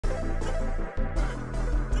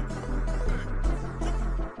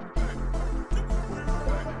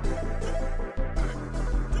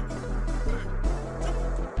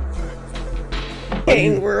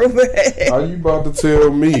hating real bad. How you about to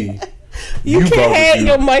tell me? You can't have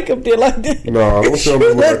your mic up there like that. No, don't tell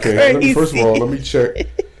me what I can't. First of all, let me check.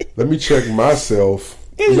 Let me check myself.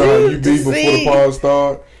 You know how you be before the pod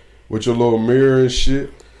start with your little mirror and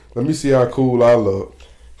shit. Let me see how cool I look.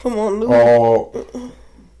 Come on, Lou. Oh,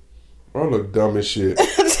 I look dumb as shit.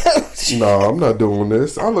 No, I'm not doing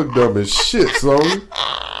this. I look dumb as shit, son.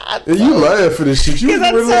 And you laugh at this shit. You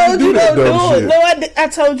really have to do that dumb shit. No, I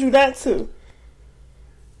told you not to.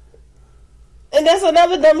 And that's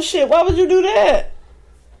another dumb shit. Why would you do that?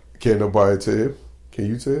 Can't nobody tell. Can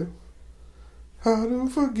you tell? How to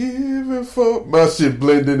forgive and fuck. My shit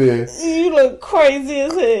blending in. You look crazy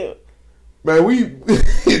as hell. Man,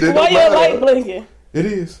 why your light blinking? It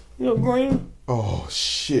is. You're green. Oh,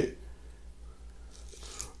 shit.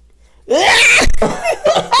 You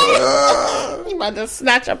about to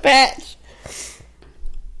snatch a patch.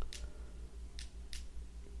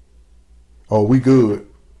 Oh, we good.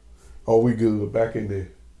 Back in there.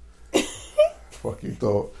 Fuck you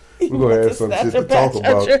thought. We're going to have some shit to talk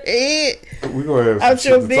about. We're going to have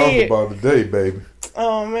some shit to talk about today, baby.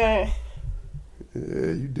 Oh, man.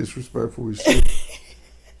 Yeah, you disrespectful as shit.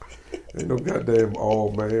 Ain't no goddamn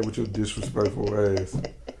all, man, with your disrespectful ass.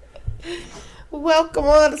 Welcome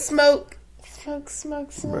on to smoke.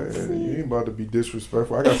 Smoke. Man, you ain't about to be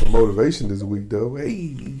disrespectful. I got some motivation this week, though.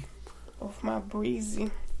 Hey. Off my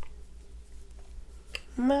breezy.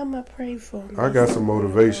 Mama, pray for me. I got some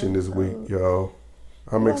motivation this week, y'all.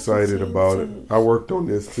 I'm excited about it. I worked on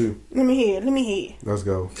this, too. Let me hear. Let's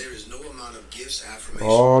go. There is no amount of gifts, affirmation.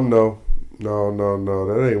 Oh, no. No.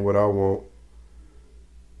 That ain't what I want.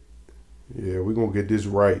 Yeah, we're going to get this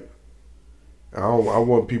right. I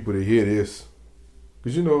want people to hear this.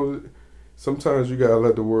 Because, you know, sometimes you got to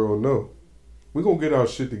let the world know. We're going to get our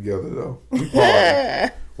shit together, though.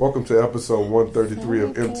 Welcome to episode 133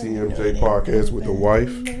 of MTMJ Podcast with the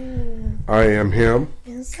wife. I am him.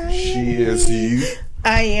 She is you.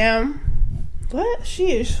 I am. What?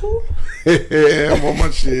 She is who? I'm on my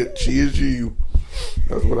shit. She is you.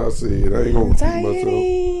 That's what I said. I ain't going to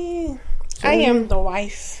repeat myself. I am the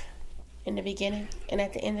wife in the beginning and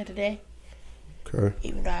at the end of the day. Okay.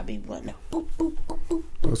 Even though I be wanting to boop, boop, boop, boop.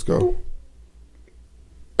 Let's go. Boop.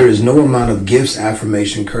 There is no amount of gifts,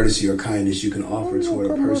 affirmation, courtesy, or kindness you can offer toward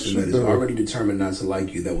a person that is already determined not to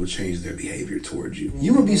like you that will change their behavior towards you.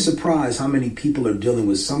 You will be surprised how many people are dealing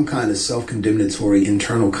with some kind of self-condemnatory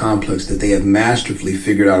internal complex that they have masterfully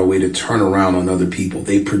figured out a way to turn around on other people.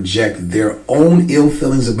 They project their own ill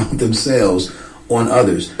feelings about themselves on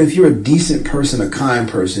others. If you're a decent person, a kind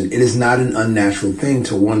person, it is not an unnatural thing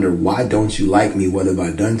to wonder, why don't you like me? What have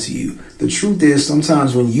I done to you? The truth is,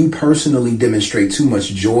 sometimes when you personally demonstrate too much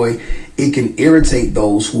joy, it can irritate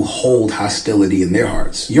those who hold hostility in their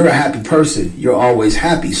hearts. You're a happy person. You're always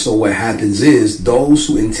happy. So what happens is those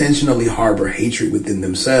who intentionally harbor hatred within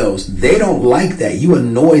themselves, they don't like that. You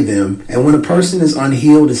annoy them. And when a person is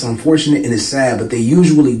unhealed, it's unfortunate and it's sad, but they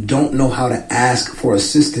usually don't know how to ask for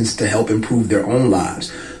assistance to help improve their own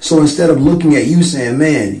lives. So instead of looking at you saying,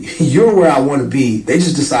 man, you're where I want to be, they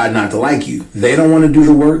just decide not to like you. They don't want to do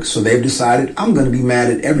the work, so they've decided, I'm going to be mad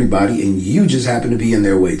at everybody, and you just happen to be in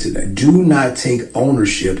their way today. Do not take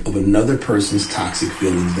ownership of another person's toxic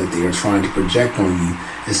feelings that they are trying to project on you,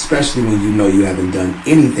 especially when you know you haven't done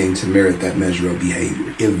anything to merit that measure of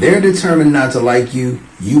behavior. If they're determined not to like you,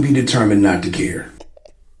 you be determined not to care.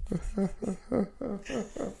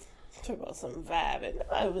 Talk about some vibing.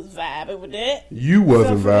 I was vibing with that. You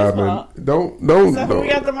wasn't vibing. Don't. We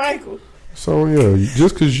got the Michael. So yeah,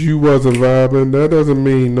 just because you wasn't vibing, that doesn't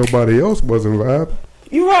mean nobody else wasn't vibing.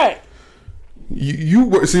 You right.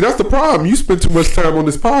 You see, that's the problem. You spend too much time on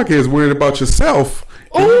this podcast worrying about yourself,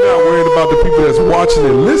 and you're not worrying about the people that's watching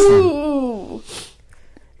and listening.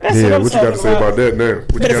 That's what you got to say about that now?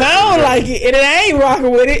 But if I don't like it and I ain't rocking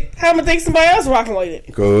with it, how am I gonna think somebody else rocking with it?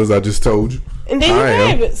 Because I just told you. And then you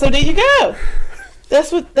gave it. So there you go.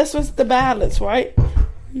 That's what's the balance, right?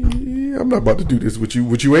 Yeah, I'm not about to do this with you.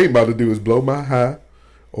 What you ain't about to do is blow my high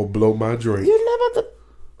or blow my drink. You're not about to.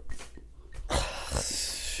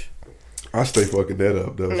 I stay fucking that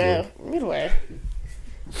up, though. No, midway.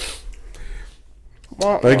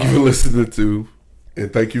 Thank you for listening to,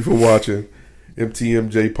 and thank you for watching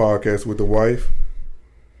MTMJ Podcast with the wife.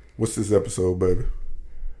 What's this episode, baby?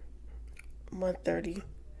 139.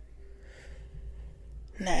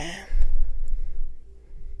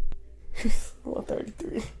 It's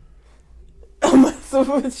 133. Oh my, so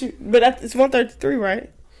what you? But it's 133, right?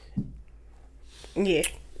 Yeah.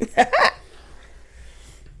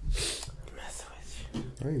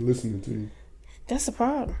 I ain't listening to you. That's the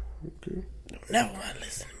problem. Okay. Don't never want to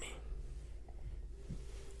listen to me.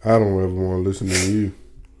 I don't ever want to listen to you.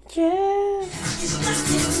 Yeah.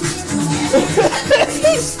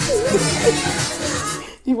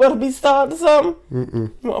 You want to be started or something?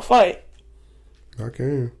 Mm-mm. You want to fight? I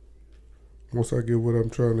can. Once I get what I'm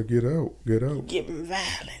trying to get out. Giving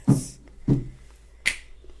violence.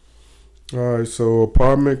 Alright, so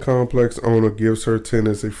apartment complex owner gives her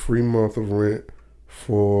tenants a free month of rent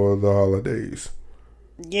for the holidays.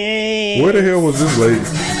 Yay. Where the hell was this lady?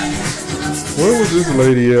 Where was this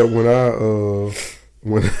lady at when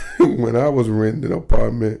I was renting an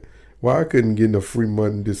apartment? Why I couldn't get a free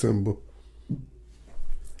month in December?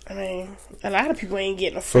 I mean, a lot of people ain't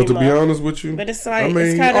getting a free So to month. be honest with you, but it's like, I mean,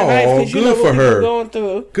 it's kind of nice because you know what people going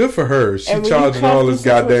through. Good for her. She And when charging you all come this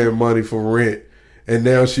through goddamn money for rent, and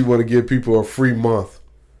now she want to give people a free month.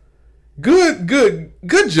 Good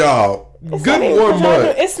job. It's Good not even- 1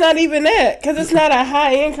 month. It's not even that because it's not a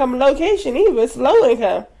high income location either. It's low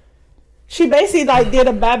income. She basically like did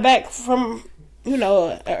a buyback from an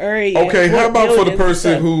area. Okay, how about for the buildings and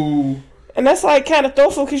person stuff. who? And that's like kind of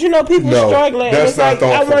thoughtful because people No, struggling. And that's it's not like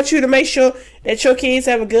thoughtful. I want you to make sure that your kids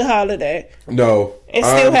have a good holiday No. and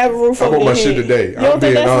still have a roof I'm over on my their shit head. today. You I'm don't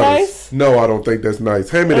think being that's honest. nice? No, I don't think that's nice.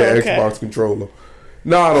 Hand me that Okay. Xbox controller.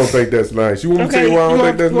 No, I don't think that's nice. You want me to tell you why I don't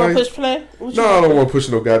think that's you want nice? push play? What No, you I want? don't want to push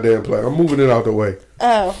no goddamn play. I'm moving it out the way.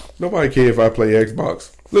 Oh, Nobody care if I play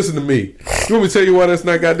Xbox. Listen to me. You want me to tell you why that's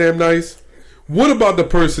not goddamn nice? What about the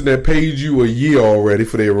person that paid you a year already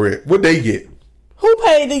for their rent? What they get? who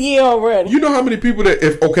paid the year already? You know how many people that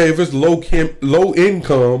if it's low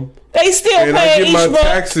income They still and I pay get each my month.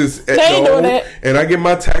 taxes They ain't doing that. and I get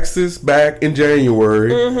my taxes back in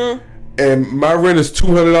January and my rent is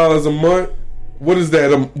 $200 a month. What is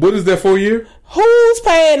that? What is that for a year? Who's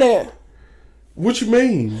paying it? What you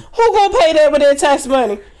mean? Who gonna pay that with their tax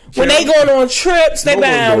money? When Yeah. they going on trips, they No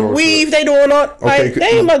one's going buying on weave, trips. they doing all like Okay, they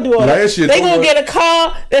ain't gonna do all that. last year, They no gonna one- get a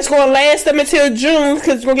car that's gonna last them until June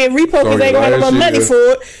because it's gonna get repo because they ain't gonna have no last more money year-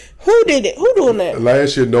 for it. Who did it? Who doing that?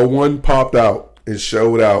 Last year, no one popped out and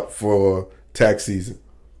showed out for tax season.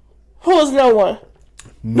 Who's no one?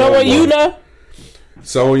 No one you know?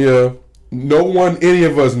 Sonya, no one, any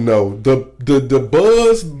of us know. The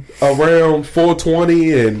buzz around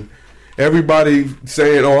 420 and everybody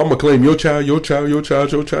saying, "Oh, I'm gonna claim your child." None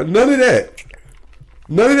of that.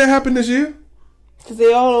 None of that happened this year. Because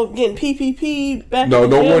they all getting PPP back. No, in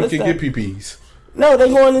no jail one and can stuff. get PPs. No, they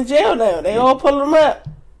going to jail now. They all pulling them up.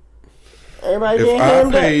 Everybody If getting I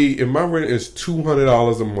hemmed up. pay, if my rent is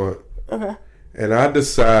 $200 a month, Okay. and I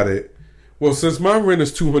decided, well, since my rent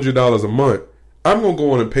is $200 a month, I'm gonna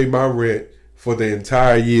go on and pay my rent for the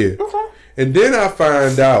entire year. Okay. And then I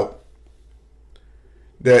find out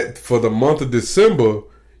that for the month of December,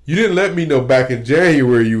 you didn't let me know back in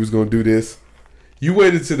January you was gonna do this. You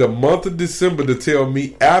waited to the month of December to tell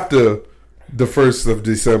me after the 1st of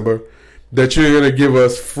December that you're gonna give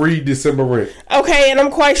us free December rent. Okay, and I'm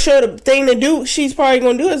quite sure the thing to do, she's probably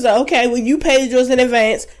going to do is, okay, well, you paid yours in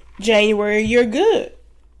advance. January, you're good.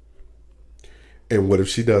 And what if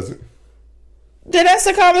she doesn't? Then that's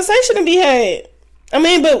a conversation to be had. I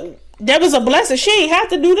mean, but that was a blessing. She ain't have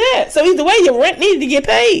to do that. So either way, your rent needed to get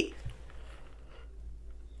paid.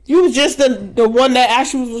 You was just the one that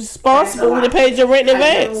actually was responsible when they paid your rent in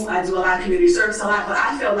advance. I do a lot of community service, a lot, but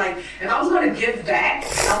I felt like if I was going to give back,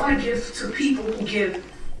 I want to give to people who give.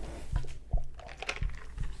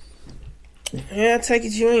 Yeah, I take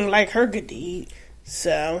it you ain't like her good deed.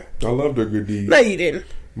 So I loved her good deed. no, you didn't.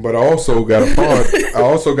 But I also got a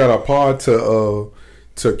pod.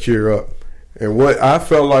 to cure up. And what I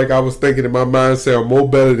felt like I was thinking in my mindset are more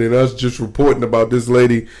better than us just reporting about this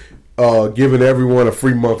lady giving everyone a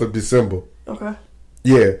free month of December. Okay.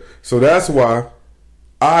 Yeah. So that's why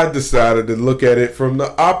I decided to look at it from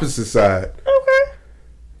the opposite side. Okay.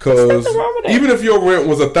 Because There's nothing wrong with that. even if your rent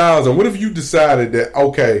was $1,000, what if you decided that,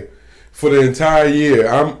 okay, for the entire year,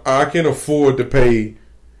 I can afford to pay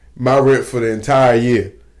my rent for the entire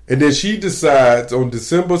year. And then she decides on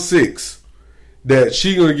December 6th that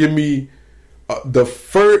she gonna give me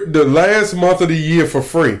the last month of the year for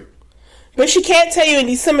free. But she can't tell you in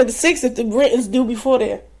December the 6th if the rent is due before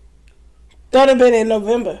then. That would have been in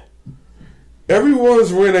November.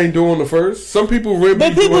 Everyone's rent ain't due on the 1st. Some people rent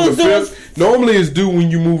But be due on the people do 5th. Normally it's due when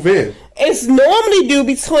you move in. It's normally due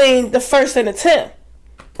between the 1st and the 10th.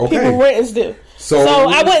 Okay. People rent is due. So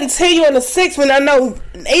I wouldn't tell you on the 6th when I know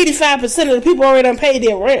 85% of the people already done paid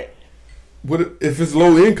their rent. What if it's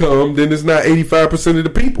low income? Then it's not 85% of the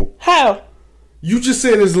people. How? You just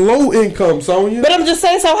said it's low income, Sonya. But I'm just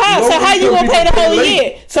saying, so how? So how you gonna pay the whole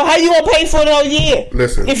year? So how you gonna pay for the whole year?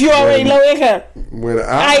 Listen, if you already low income. When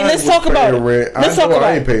let's talk about it.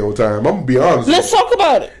 I ain't paying on time. I'm gonna be honest. Let's talk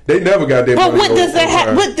about it. They never got their money. But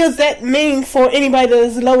what does that mean for anybody that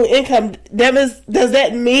is low income? Does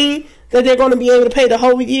that mean that they're going to be able to pay the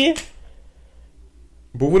whole year?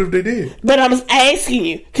 But what if they did? But I'm asking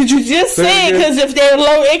you, because you just said because if they're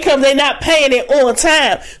low income, they're not paying it on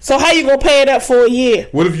time. So how you gonna pay it up for a year?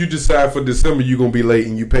 What if you decide for December you're gonna be late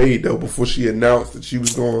and you paid though before she announced that she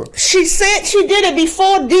was going? She said she did it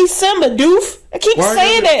before December, doof. I keep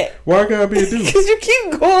saying that. Why gotta be a doof? Because you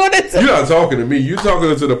keep going into. You're not talking to me. You're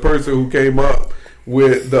talking to the person who came up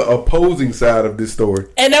with the opposing side of this story.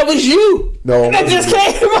 And that was you. No, that just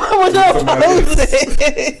came up with the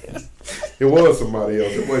opposing. It was somebody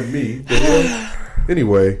else. It wasn't me.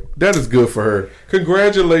 Anyway, that is good for her.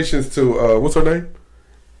 Congratulations to what's her name?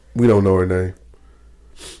 We don't know her name.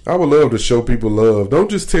 I would love to show people love. Don't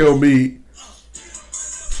just tell me.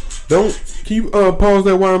 Can you pause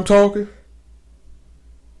that while I'm talking?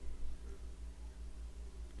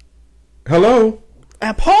 Hello?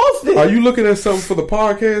 I paused it. Are you looking at something for the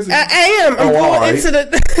podcast? I am. I'm going into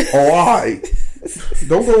the. All right.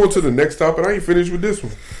 Don't go into the next topic. I ain't finished with this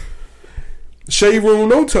one. Shade Room,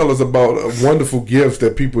 don't tell us about wonderful gifts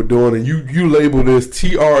that people are doing, and you label this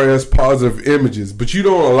TRS positive images, but you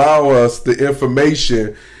don't allow us the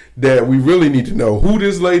information that we really need to know. Who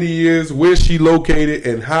this lady is, where she located,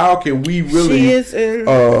 and how can we really... She is in...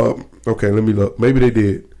 okay, let me look. Maybe they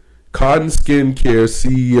did. Cotton Skincare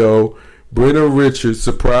CEO Britni Ricard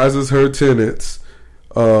surprises her tenants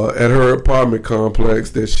at her apartment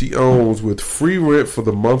complex that she owns with free rent for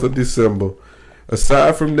the month of December.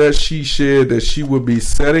 Aside from that, she shared that she would be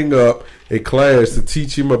setting up a class to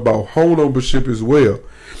teach him about home ownership as well.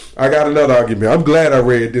 I got another argument. I'm glad I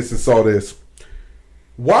read this and saw this.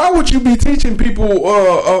 Why would you be teaching people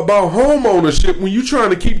about home ownership when you're trying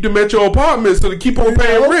to keep them at your apartment so they keep on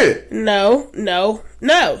paying rent? No.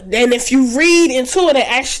 And if you read into it and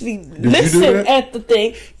actually listen at the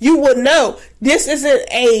thing, you would know this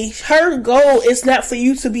isn't her goal is not for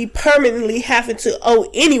you to be permanently having to owe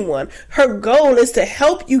anyone. Her goal is to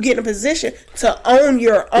help you get in a position to own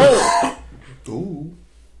your own. Ooh,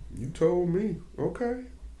 you told me. Okay.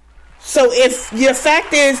 So if your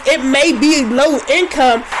fact is it may be low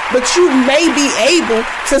income, but you may be able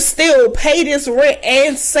to still pay this rent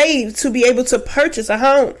and save to be able to purchase a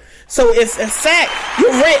home. So if in fact your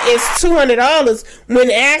rent is $200, when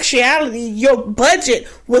in actuality your budget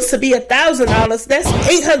was to be $1,000, that's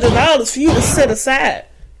 $800 for you to set aside.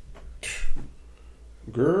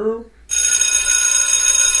 Girl,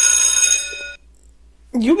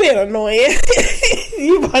 you been annoying.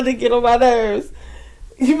 You about to get on my nerves.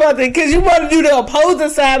 Because you want to do the opposing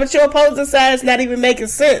side, but your opposing side is not even making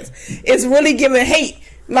sense. It's really giving hate.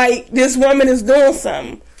 Like, this woman is doing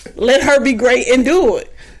something. Let her be great and do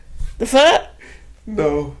it. The fuck?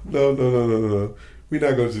 No. We're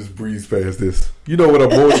not going to just breeze past this. You know what I'm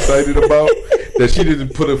more excited about? That she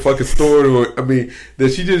didn't put a fucking story that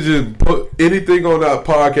she didn't just put anything on our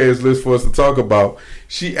podcast list for us to talk about.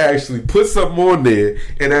 She actually put something on there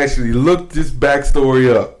and actually looked this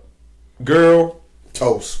backstory up. Girl.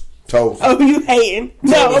 Toast. Oh, you hating?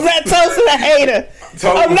 No, I'm not toasting a hater.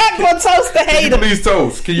 I'm not going to toast the hater. Can you please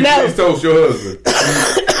toast? Can you please toast your husband?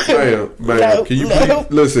 Man, no, can you please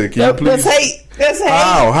listen? Can you please? That's hate. That's hate.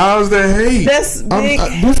 How's that hate? That's big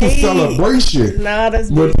this hate. is celebration. Nah, that's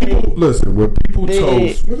big hate. Listen, when people big toast,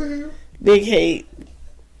 hate. What the hell? Big hate.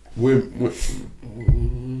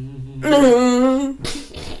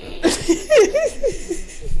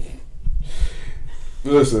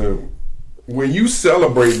 Listen. When you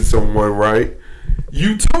celebrating someone, right,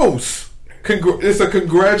 you toast. It's a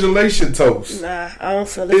congratulation toast. Nah, I don't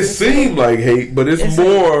feel it seemed like hate, but it's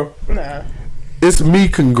more. Nah. It's me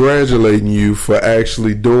congratulating you for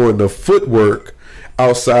actually doing the footwork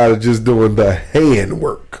outside of just doing the hand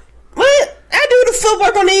work. What? I do the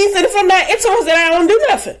footwork on these, and if I'm not interested, I don't do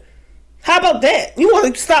nothing. How about that? You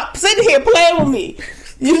want to stop sitting here playing with me?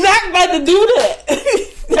 You're not about to do that.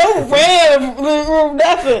 No rev,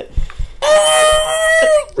 nothing.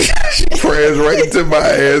 She prayers right into my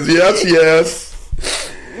ass. Yes.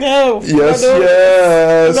 No. Yes.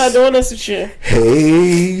 I'm not doing this with you.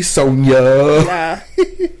 Hey, Sonya. Nah.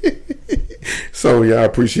 Sonya, I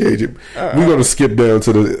appreciate it. We're gonna skip down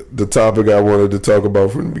to the topic I wanted to talk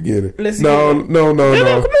about from the beginning. No. Come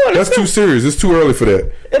on, that's too serious. It's too early for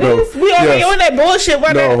that. It is. We already on that bullshit.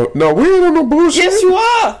 No, we ain't on no bullshit. Yes, you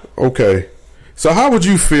are. Okay. So how would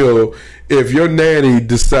you feel if your nanny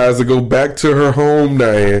decides to go back to her home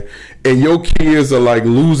now and your kids are like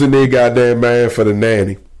losing their goddamn mind for the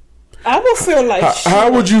nanny? I would feel like shit.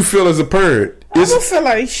 How would you feel as a parent? I would feel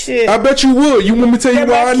like shit. I bet you would. You want me to tell you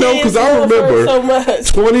why I know? Because I remember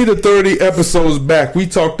so 20 to 30 episodes back, we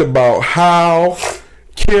talked about how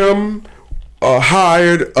Kim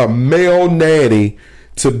hired a male nanny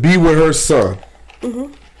to be with her son.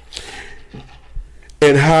 Mm-hmm.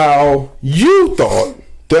 And how you thought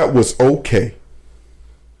that was okay.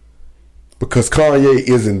 Because Kanye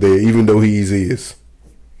isn't there, even though he is.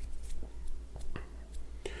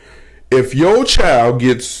 If your child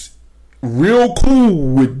gets real cool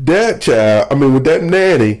with that with that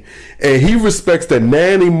nanny, and he respects the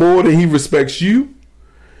nanny more than he respects you,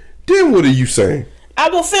 then what are you saying? I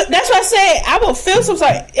will feel. That's what I said. I will feel some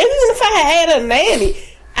sort. Even if I had a nanny,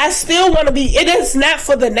 I still want to be. It is not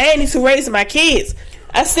for the nanny to raise my kids.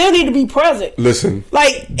 I still need to be present. Listen,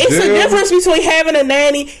 like it's a difference between having a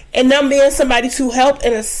nanny and them being somebody to help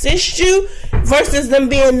and assist you versus them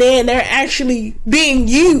being there and they're actually being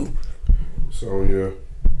you. So yeah.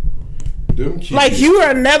 Them kids. Like you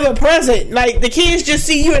are never present. Like the kids just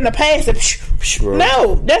see you in the past. And right.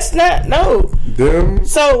 No, that's not them.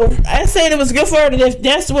 So I said it was good for her.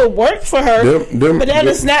 That's what worked for her. But that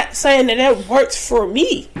is not saying that works for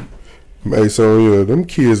me. Hey, so yeah, them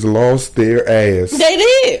kids lost their ass. They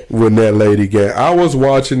did when that lady got. I was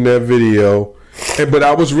watching that video, but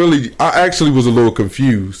I actually was a little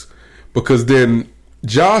confused because then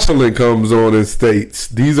Jocelyn comes on and states,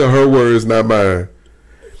 "These are her words, not mine.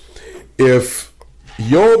 If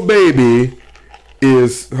your baby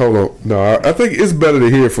is, hold on, no, I think it's better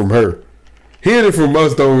to hear from her. Hearing it from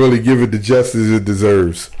us don't really give it the justice it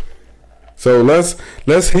deserves. So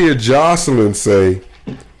let's hear Jocelyn say."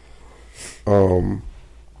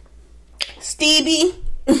 Stevie.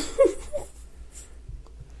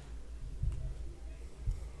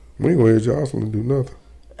 We ain't gonna hear Jocelyn do nothing.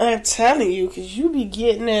 I'm telling you, because you be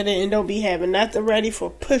getting at it and don't be having nothing ready for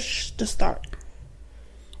push to start.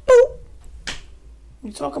 Boop.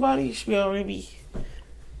 You talk about it, you should be already be.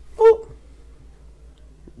 Boop.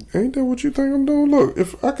 Ain't that what you think I'm doing? Look,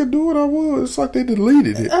 if I could do it, I would. It's like they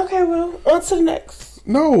deleted it. Okay, well, on to the next.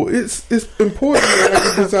 No, it's important that I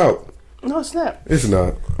get this out. No, it's not. It's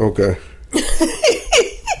not. Okay.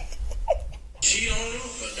 Cheat on her,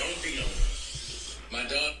 but don't beat on her. My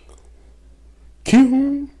dog.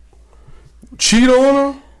 Cheat on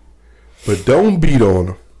her, but don't beat on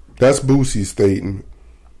her. That's Boosie's statement.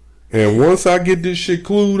 And once I get this shit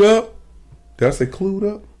clued up, did I say clued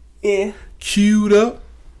up? Yeah. Queued up.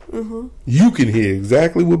 Mm-hmm. You can hear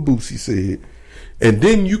exactly what Boosie said. And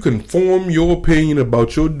then you can form your opinion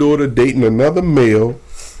about your daughter dating another male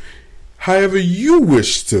however you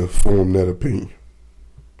wish to form that opinion.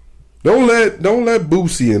 Don't let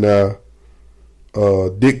Boosie and I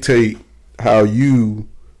dictate how you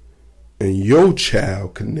and your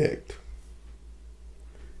child connect.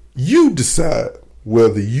 You decide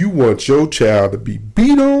whether you want your child to be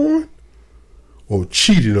beat on or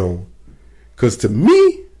cheated on. Because to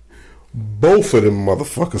me, both of them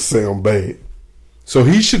motherfuckers sound bad. So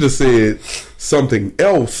he should have said something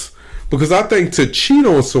else. Because I think to cheat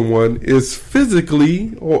on someone is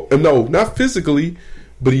physically, or no, not physically,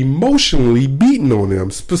 but emotionally beating on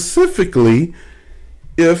them. Specifically,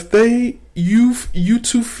 if you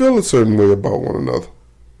two feel a certain way about one another.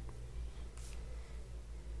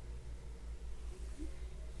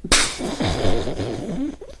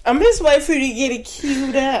 I'm just waiting for you to get it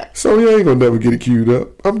queued up. So you ain't gonna never get it queued up.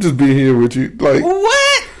 I'm just being here with you. Like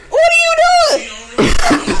what? What are you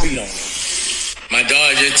doing? My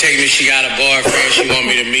daughter just texted me she got a boyfriend. She want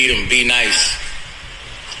me to meet him. Be nice.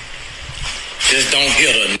 Just don't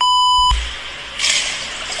hit her.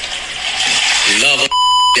 Love her.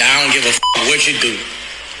 I don't give a what you do.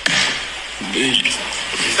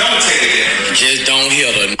 Don't take it. Just don't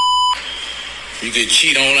hit her. You can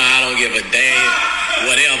cheat on her. I don't give a damn.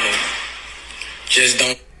 Whatever. Just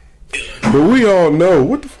don't hit her. But we all know.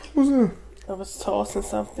 What the fuck was that? I was tossing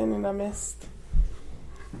something and I missed.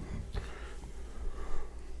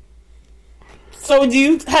 So do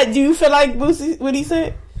you feel like Boosie, what he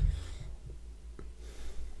said?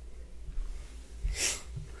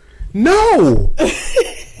 No.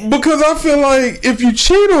 Because I feel like if you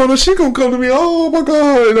cheat on her, she gonna come to me, oh my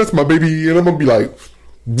God, that's my baby. And I'm gonna be like,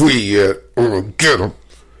 weird. I'm gonna get him.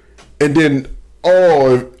 And then,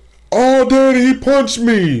 oh daddy, he punched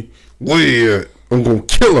me. Weird. I'm gonna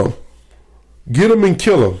kill him. Get him and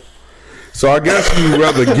kill him. So I guess you'd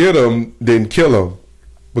rather get him than kill him.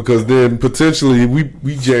 Because then potentially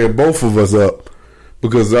we jam both of us up.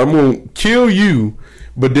 Because I'm going to kill you,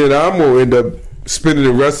 but then I'm going to end up spending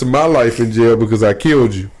the rest of my life in jail because I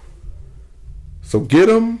killed you. So get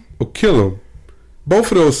him or kill him.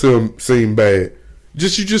 Both of those seem bad. You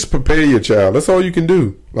just prepare your child. That's all you can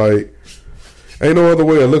do. Like, ain't no other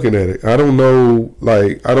way of looking at it. I don't know.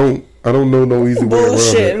 Like, I don't know no easy way around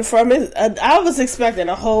it. From it, I was expecting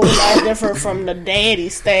a whole lot different from the daddy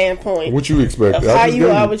standpoint. What you expect? How you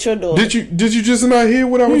are with your daughter? Did you just not hear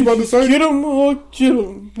what I was about to say? Get him or kill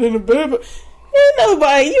him. Then the baby. Ain't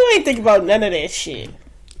nobody. You ain't think about none of that shit.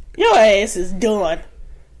 Your ass is done.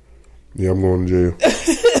 Yeah, I'm going to jail.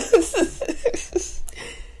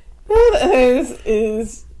 Your ass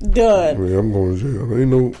is done. Yeah, I'm going to jail.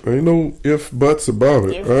 Ain't no if buts about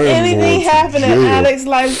it. If anything happened in Alex's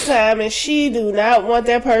lifetime and she do not want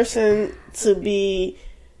that person to be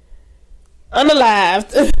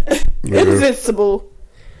unalived, invincible,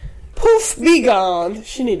 poof, be gone.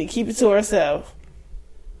 She need to keep it to herself.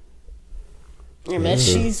 And that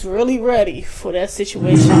she's really ready for that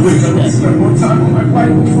situation. I spent more time with my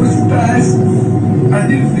wife before she passed. I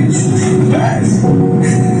didn't think she would pass.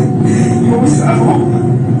 You always have hope.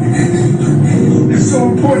 It's so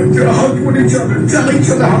important to hug with each other, tell each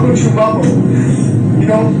other how much you love them. You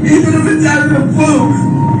know, even if it's out of the food,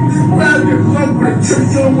 grab your glove with it, tell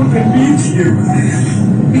someone what they mean to you.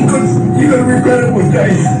 Because you're going to regret it one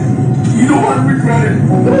day. You don't want to regret it.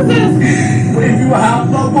 But if you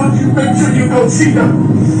have loved ones, you make sure you go see them.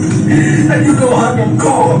 And you go hug them,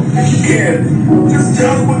 call them if you can. Just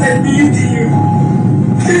tell them what they mean to you.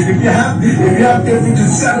 If you have things to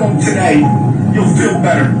settle today, you'll feel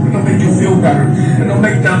better. It'll make you feel better. It'll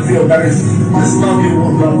make them feel better. Just love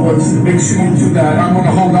your loved ones. Make sure you do that. I want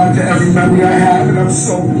to hold on to every memory I have, and I'm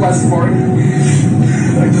so blessed for it.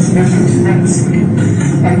 I just miss her tremendously.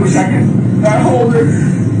 I wish I could hold her.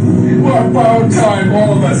 Our borrowed time,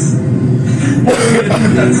 all of us. What are we going to do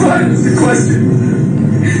with that time is the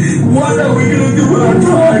question. What are we going to do with our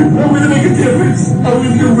time? Are we going to make a difference? Are we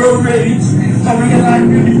going to do road rage? Are we going to act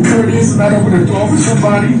really courteous and not open the door for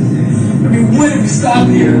somebody? I mean, when do we stop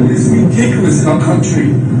here? It's ridiculous in our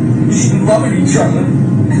country. We should be loving each other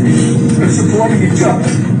and supporting each other.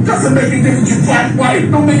 Doesn't make a difference you're black, white.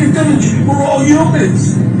 Don't make a difference. We're all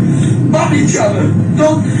humans. Love each other.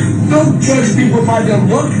 Don't judge people by their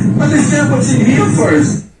look. Understand what's in here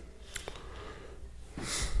first.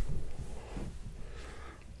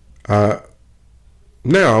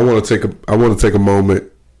 Now I want to take a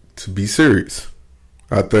moment to be serious.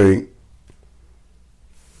 I think.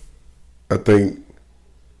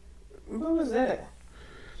 What was that?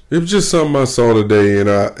 It was just something I saw today, and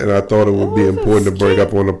I thought it would be important to bring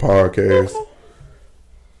up on the podcast.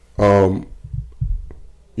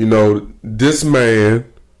 You know, this man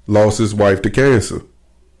lost his wife to cancer,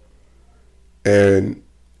 and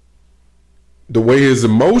the way his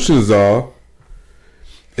emotions are,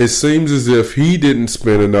 it seems as if he didn't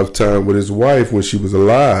spend enough time with his wife when she was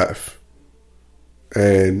alive,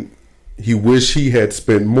 and he wished he had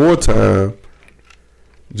spent more time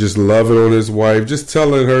just loving on his wife, just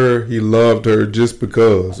telling her he loved her just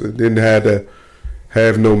because. It didn't have to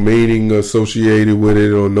have no meaning associated with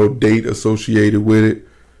it or no date associated with it.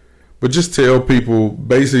 But just tell people,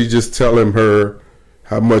 basically just telling her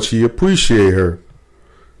how much he appreciate her.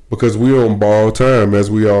 Because we're on borrowed time, as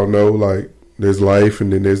we all know, like there's life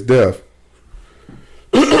and then there's death.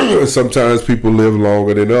 Sometimes people live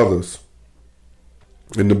longer than others.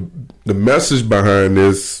 And the message behind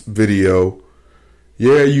this video,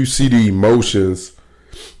 yeah, you see the emotions,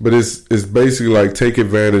 but it's basically like take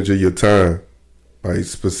advantage of your time. Like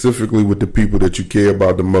specifically with the people that you care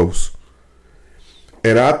about the most.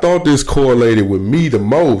 And I thought this correlated with me the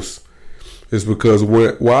most is because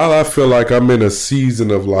while I feel like I'm in a season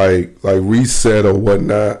of like reset or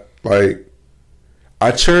whatnot, like I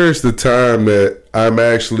cherish the time that I'm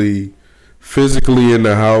actually physically in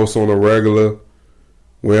the house on a regular,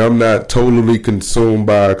 where I'm not totally consumed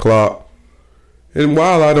by a clock. And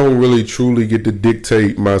while I don't really truly get to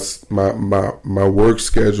dictate my work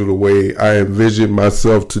schedule the way I envision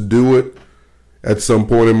myself to do it at some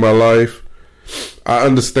point in my life, I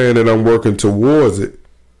understand that I'm working towards it.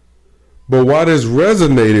 But why this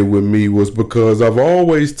resonated with me was because I've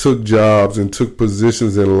always took jobs and took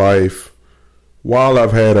positions in life while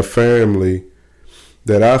I've had a family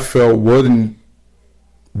that I felt wouldn't,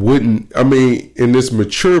 I mean, in this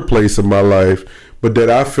mature place of my life, but that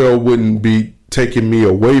I felt wouldn't be taking me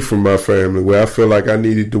away from my family, where I feel like I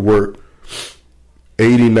needed to work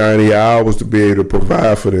 80, 90 hours to be able to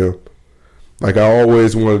provide for them. Like I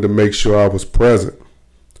always wanted to make sure I was present.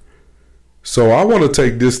 So I want to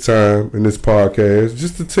take this time in this podcast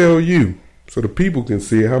just to tell you, so the people can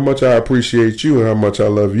see how much I appreciate you and how much I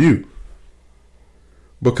love you.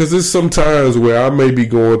 Because there's some times where I may be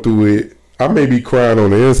going through it. I may be crying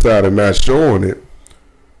on the inside and not showing it.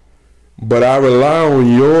 But I rely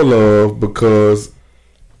on your love because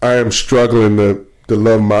I am struggling to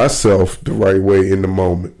love myself the right way in the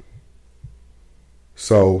moment.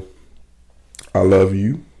 So, I love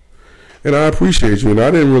you. And I appreciate you. And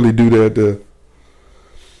I didn't really do that to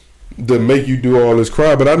make you do all this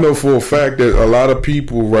cry. But I know for a fact that a lot of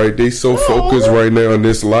people, right, they so focused right now in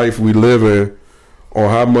this life we live in on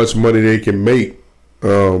how much money they can make.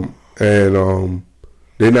 They're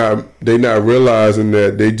not realizing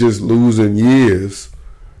that they just losing years.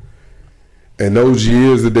 And those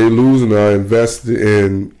years that they losing are invested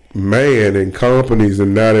in man and companies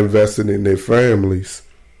and not invested in their families.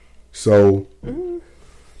 So,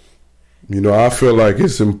 I feel like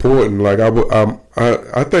it's important. Like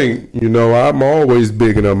I think, I'm always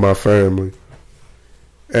bigging up my family,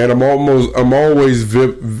 and I'm always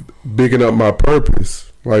bigging up my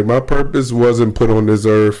purpose. Like my purpose wasn't put on this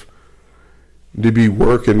earth to be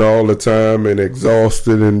working all the time and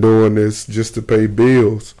exhausted and doing this just to pay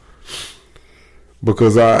bills.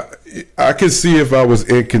 Because I can see if I was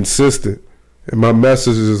inconsistent, and my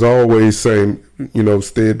message is always saying,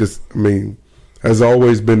 has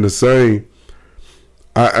always been the same.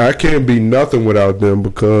 I can't be nothing without them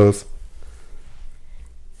because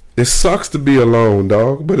it sucks to be alone,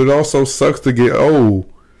 dog. But it also sucks to get old.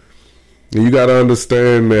 And you got to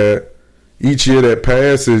understand that each year that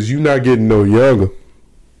passes, you're not getting no younger.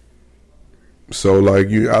 So,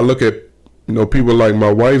 I look at, people like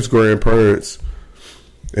my wife's grandparents,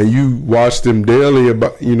 and you watch them daily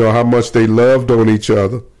about, how much they loved on each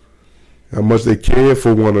other, how much they cared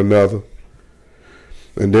for one another.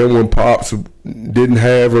 And then when Pops didn't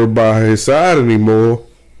have her by his side anymore,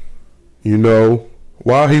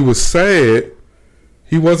 while he was sad,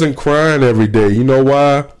 he wasn't crying every day. You know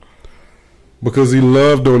why? Because he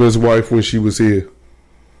loved on his wife when she was here,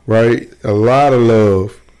 right? A lot of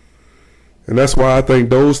love. And that's why I think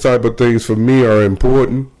those type of things for me are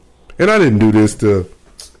important. And I didn't do this to...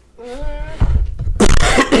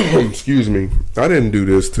 excuse me. I didn't do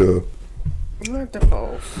this to... Not the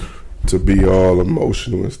both. To be all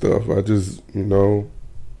emotional and stuff. I just,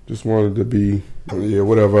 just wanted to be... Yeah,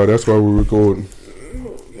 whatever. That's why we're recording.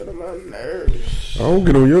 Get on my nerves. I don't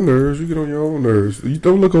get on your nerves. You get on your own nerves. You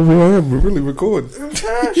don't look over here. I'm really recording. I'm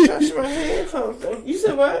trying to shush my headphones. You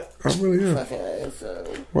said what? I really am. Fucking asshole.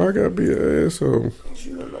 Why I gotta be an asshole?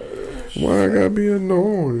 Why I gotta be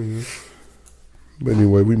annoying? But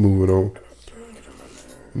anyway, we moving on.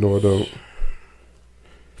 No, I don't.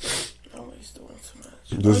 Always doing too much.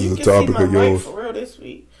 This is a topic of yours. For real this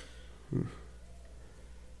week.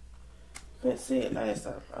 Couldn't see it last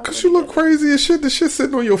time. Cause you look crazy as shit. The shit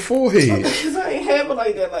sitting on your forehead. Cause I ain't have it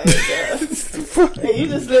like that last time. And you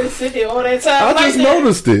just let it sit there all that time. I just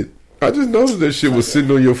noticed it. I just noticed that shit was sitting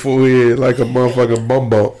on your forehead like a motherfucking bum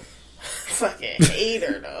bump. Fucking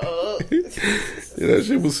hater, dog. Yeah, that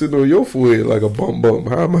shit was sitting on your forehead like a bum bump.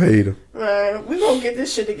 How am I hater? Man, we gonna get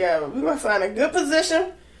this shit together. We gonna find a good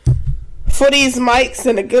position for these mics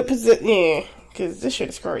and a good position. Yeah, cause this shit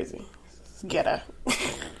is crazy. Get out.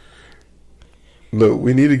 Look,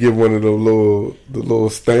 we need to get one of the little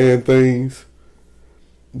stand things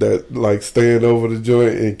that like stand over the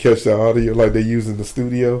joint and catch the audio like they use in the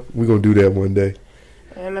studio. We're gonna do that one day.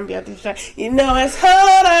 And I'm about to try. It's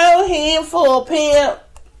hard out here for a pimp.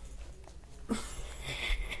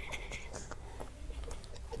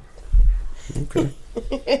 Okay.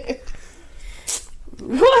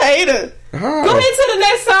 You a hater. Go ahead to the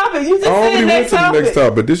next topic. You just said next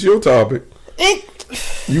topic. This is your topic.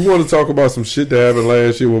 You want to talk about some shit that happened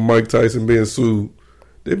last year with Mike Tyson being sued.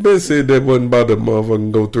 They been said that wasn't about to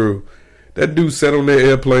motherfucking go through. That dude sat on that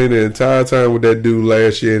airplane the entire time with that dude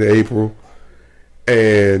last year in April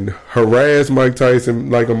and harassed Mike Tyson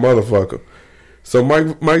like a motherfucker. So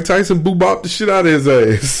Mike Tyson boo-bopped the shit out of his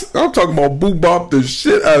ass. I'm talking about boo-bopped the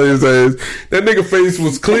shit out of his ass. That nigga face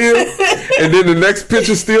was clear. And then the next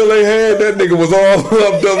picture still they had, that nigga was all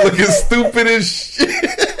up looking stupid as shit.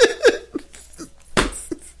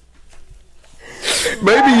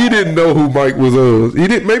 Maybe he didn't know who Mike was.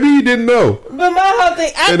 Maybe he didn't know. But my whole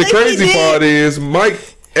thing, and the crazy part is,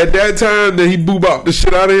 Mike, at that time that he boo-bopped the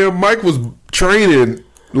shit out of him, Mike was training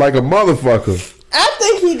like a motherfucker. I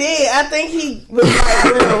think he did. I think he was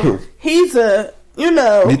like, he's a,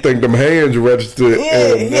 He think them hands registered.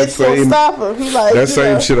 Yeah, it's gonna stop him. He like, that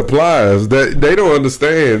same shit applies. That they don't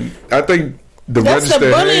understand. I think that's the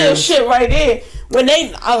bullying shit right there. When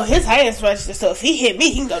his hands registered, so if he hit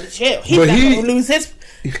me, he can go to jail. He's not gonna lose his.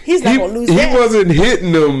 He's not gonna lose that. He wasn't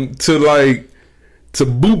hitting them to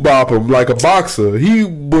boot bop him like a boxer. He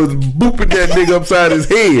was booping that nigga upside his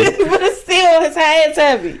head. But it's still, his hand's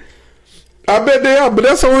heavy. I bet they are, but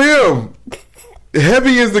that's on him.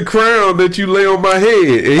 Heavy is the crown that you lay on my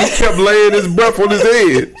head. And he kept laying his breath on his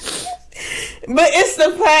head. But it's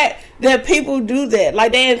the fact that people do that.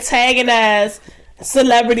 Like, they antagonize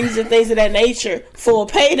celebrities and things of that nature for a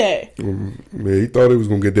payday. Man, he thought he was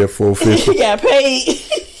going to get that $450. He got paid.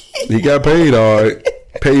 He got paid, all right.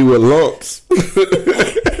 Paid with lumps.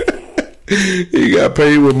 He got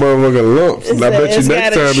paid with motherfucking lumps. And I bet you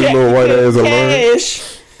next time his little white ass will learn.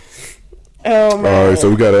 Oh, man. All right, so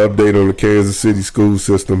we got an update on the Kansas City school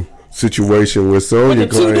system situation with Sonya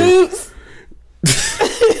claims.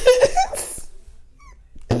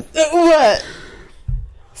 What?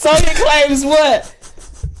 Sonya claims what?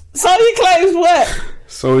 Sonya claims what?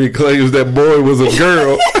 Sonya claims that boy was a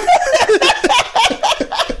girl.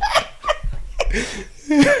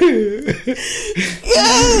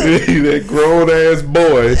 That grown ass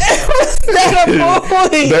boy. Not a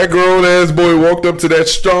boy. That grown ass boy walked up to that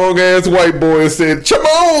strong ass white boy and said, "Come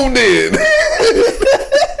on then."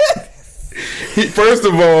 First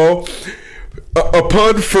of all,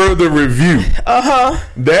 upon further review,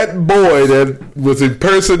 that boy that was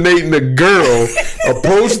impersonating a girl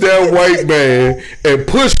approached that white man and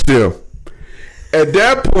pushed him. At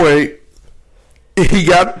that point, he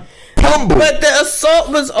got pummeled. But the assault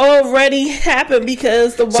was already happened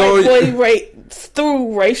because the white boy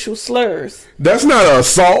threw racial slurs. That's not an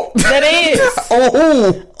assault. That is.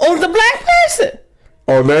 On the black person.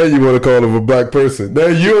 Oh, now you want to call him a black person. Now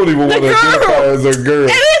you don't even want to identify as a girl.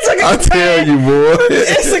 It is a girl. I tell you, boy.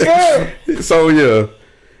 It's a girl. So, yeah.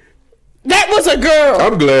 That was a girl.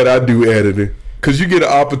 I'm glad I do editing. Because you get an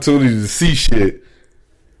opportunity to see shit.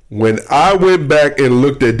 When I went back and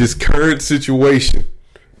looked at this current situation,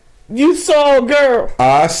 you saw a girl.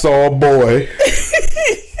 I saw a boy.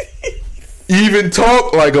 Even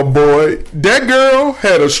talk like a boy. That girl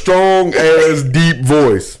had a strong ass deep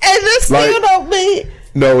voice. And this still don't mean.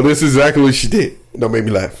 No, this is exactly what she did. Don't make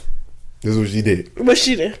me laugh. This is what she did. What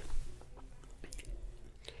she did?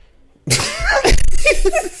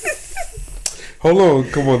 Hold on,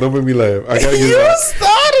 come on, don't make me laugh. I gotta get you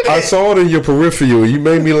started it. I saw it in your peripheral. You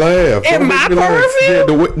made me laugh. In my peripheral? Yeah,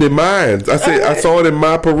 the mine. I said I saw it in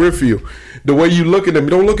my peripheral. The way you looking at me,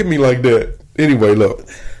 don't look at me like that. Anyway, look.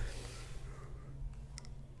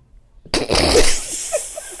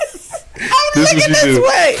 This is what she did.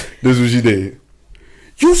 This is what she did.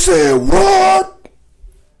 You said what?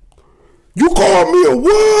 You called me a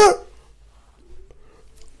what?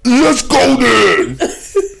 Let's go then.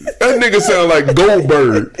 That nigga sound like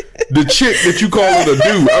Goldberg. The chick that you calling a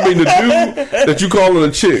dude. I mean the dude that you calling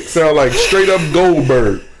a chick sound like straight up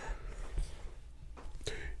Goldberg.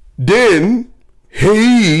 Then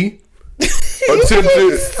he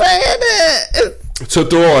attempted to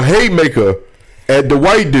throw a haymaker at the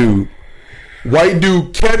white dude. White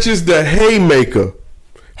dude catches the haymaker,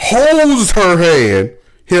 holds her hand,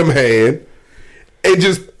 and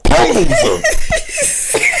just pummels him.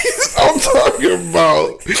 I'm talking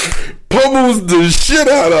about pummels the shit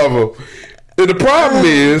out of him. And the problem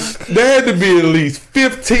is, there had to be at least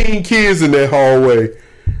 15 kids in that hallway.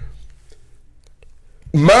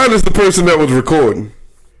 Mine is the person that was recording.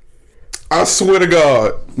 I swear to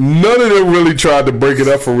God, none of them really tried to break it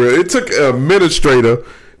up for real. It took an administrator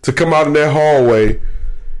to come out in that hallway,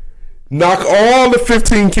 knock all the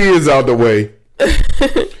 15 kids out the way,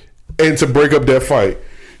 and to break up that fight.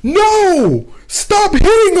 No! Stop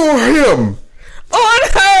hitting on him! On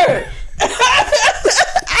her!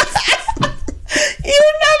 You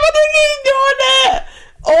never keep doing that!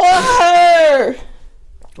 On her!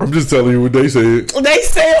 I'm just telling you what they said. They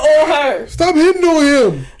said on her. Stop hitting on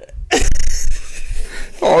him!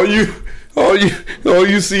 All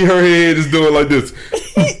you see her head is doing like this.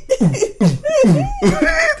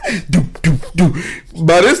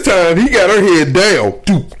 By this time, he got her head down.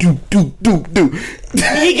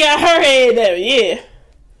 He got her head down, yeah.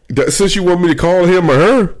 Since you want me to call him or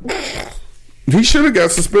her, he should have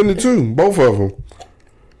got suspended too. Both of them.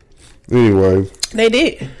 Anyway. They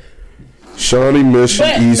did. Shawnee Mission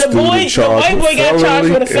East student charged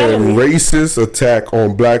with felony and racist attack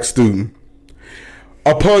on black student.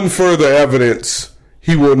 Upon further evidence,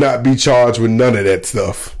 he will not be charged with none of that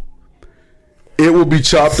stuff. It will be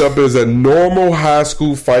chopped up as a normal high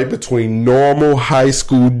school fight between normal high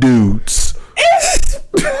school dudes.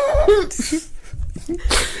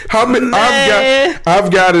 I've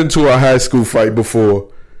got into a high school fight before,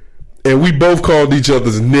 and we both called each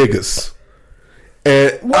other's niggas.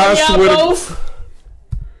 And I swear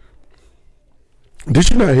Did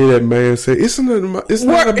you not hear that man say, it's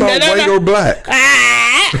not about white or black?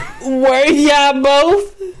 Were y'all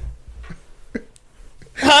both?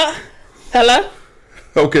 Huh? Hello?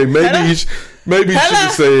 Okay, maybe you should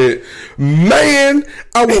have said, man,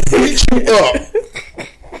 I will beat you up.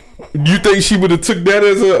 You think she would have took that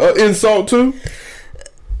as an insult too?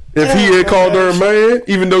 If he had called her a man,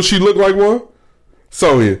 even though she looked like one?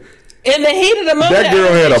 Sonya, in the heat of the moment, that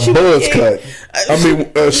girl had a buzz cut. I mean,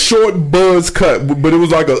 a short buzz cut, but it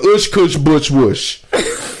was like a ush kush bush whoosh.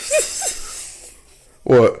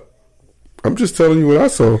 What? I'm just telling you what I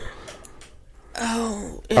saw.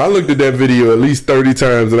 Oh, I looked at that video at least 30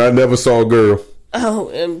 times and I never saw a girl.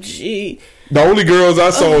 OMG. The only girls I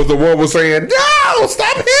saw was the one was saying, no,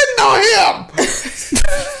 stop hitting on him.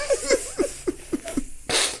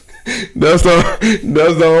 That's the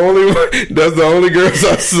only girls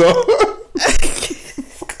I saw.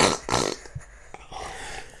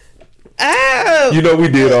 You know, we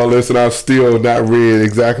did all this and I've still not read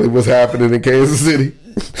exactly what's happening in Kansas City.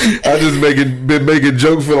 I just been making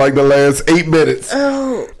jokes for like the last 8 minutes.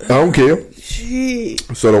 Oh, I don't care. Gee.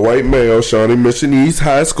 So the white male, Shawnee Mission East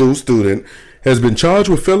high school student, has been charged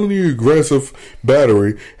with felony aggressive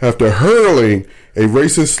battery after hurling a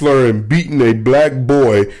racist slur and beating a black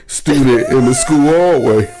boy student in the school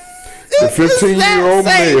hallway. The 15-year-old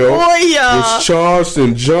male was charged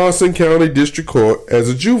in Johnson County District Court as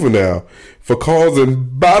a juvenile for causing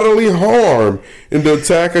bodily harm in the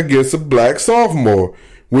attack against a black sophomore,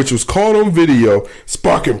 which was caught on video,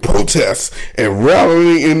 sparking protests and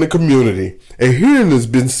rallying in the community. A hearing has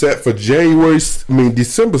been set for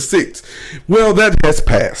December 6th. Well, that has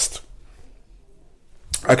passed.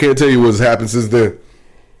 I can't tell you what's happened since then.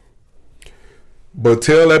 But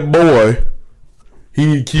tell that boy he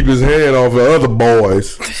need to keep his hand off the other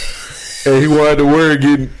boys. And he wouldn't have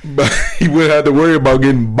to worry about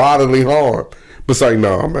getting bodily harm. But it's like,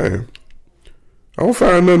 nah, man. I don't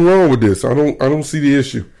find nothing wrong with this. I don't see the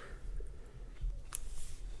issue.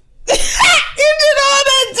 You did all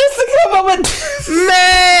that just to come up with,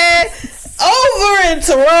 man. Over in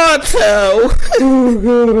Toronto, Oh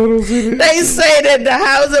God, I don't see that. they say that the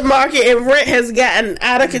housing market and rent has gotten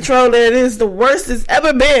out of control. That it is the worst it's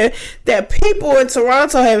ever been. That people in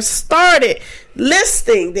Toronto have started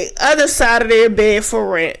listing the other side of their bed for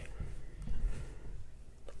rent.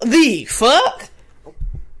 The fuck?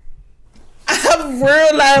 I'm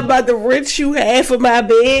real loud about the rent you have for my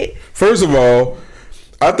bed. First of all,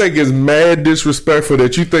 I think it's mad disrespectful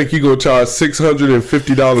that you think you're going to charge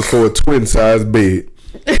 $650 for a twin-size bed.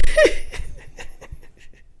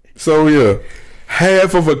 So, yeah.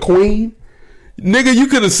 Half of a queen? Nigga, you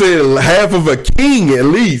could have said half of a king at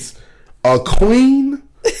least. A queen?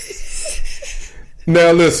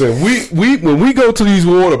 Now, listen. When we go to these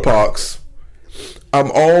water parks,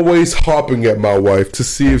 I'm always hopping at my wife to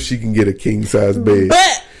see if she can get a king-size bed.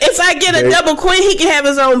 But if I get a double queen, he can have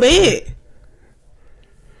his own bed.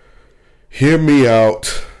 Hear me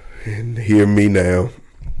out and hear me now.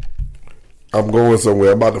 I'm going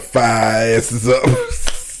somewhere. I'm about to fire asses up.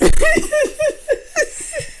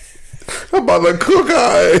 I'm about to cook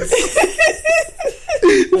our ass.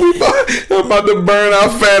 I'm about to burn our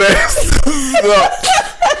fat asses up.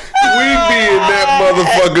 We be in that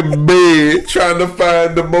motherfucking bed trying to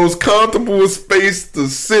find the most comfortable space to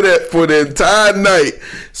sit at for the entire night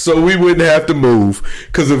so we wouldn't have to move.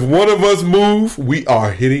 Because if one of us move, we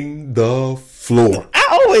are hitting the floor.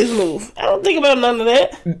 I always move. I don't think about none of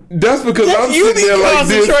that. That's because I'm sitting there like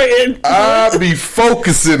this. I be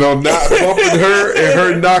focusing on not bumping her and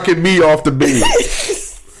her knocking me off the bed.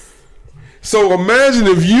 So imagine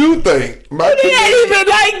if you think it ain't even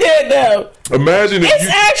like that though. Imagine if it's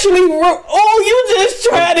actually you just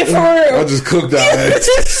tried it for real. I just cooked out ass.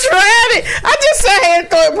 Just tried it. I just sat here and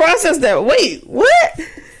thought process that. Wait, what?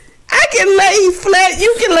 I can lay flat.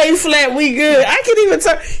 You can lay flat. We good. I can even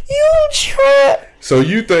turn. You try. So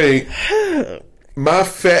you think my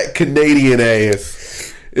fat Canadian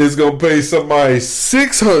ass is gonna pay somebody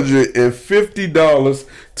 $650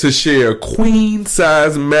 to share a queen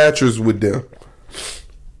size mattress with them?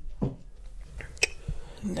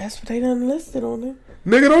 That's what they done listed on there.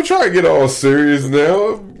 Nigga, don't try to get all serious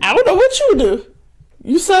now. I don't know what you do.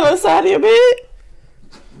 You sit on the side of your bed?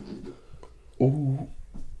 Ooh.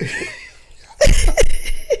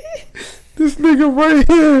 This nigga right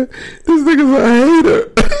here. This nigga's a hater.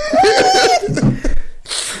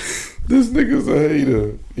 This nigga's a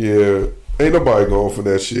hater. Yeah. Ain't nobody going for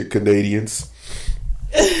that shit, Canadians.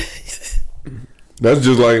 That's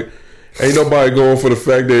just like, ain't nobody going for the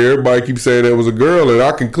fact that everybody keeps saying that was a girl, and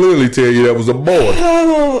I can clearly tell you that was a boy.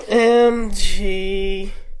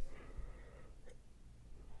 OMG.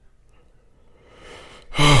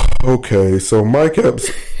 Okay, so Mike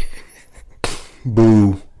Epps,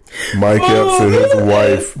 boo. Mike Epps and his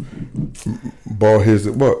wife bought his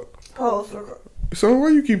what? Pause. So why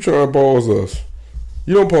you keep trying to pause us?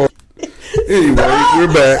 You don't pause. Anyway,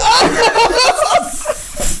 we're back.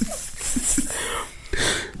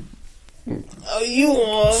 Oh, you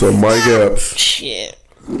on? So Mike Epps Shit.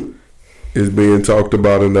 is being talked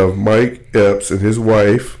about enough. Mike Epps and his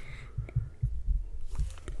wife.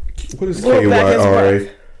 What is KYRA?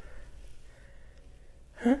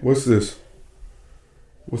 Huh? What's this?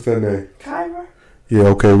 What's that name? Kyra? Yeah,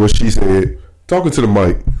 okay, what she said. Talking to the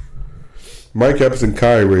mic. Mike Epps and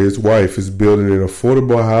Kyra, his wife, is building an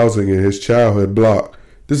affordable housing in his childhood block.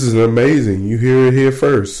 This is amazing. You hear it here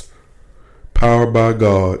first. Powered by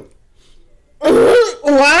God.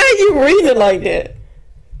 Why are you reading it like that?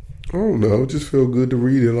 I don't know. It just feel good to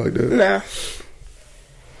read it like that. No.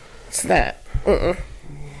 It's not.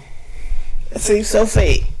 It seems so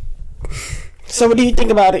fake. So what do you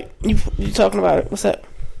think about it? You talking about it? What's up?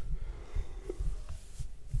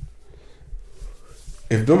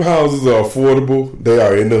 If them houses are affordable, they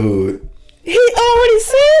are in the hood. He already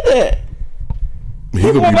said that. He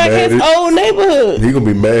gonna be back mad his old neighborhood. He gonna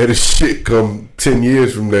be mad as shit come 10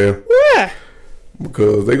 years from now. Why?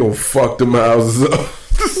 Because they gonna fuck them houses up.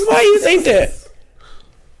 Why you think that?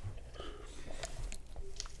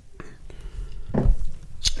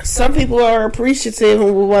 Some people are appreciative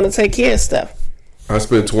and will want to take care of stuff. I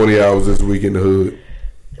spent 20 hours this week in the hood.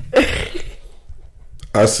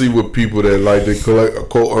 I see what people that like to collect,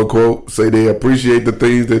 quote unquote, say they appreciate the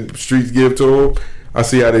things that the streets give to them. I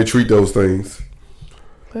see how they treat those things.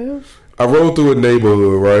 Well, I rode through a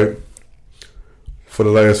neighborhood, right, for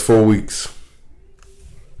the last 4 weeks.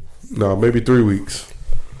 No, maybe 3 weeks.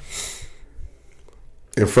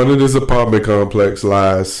 In front of this apartment complex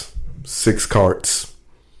lies 6 carts,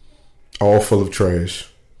 all full of trash.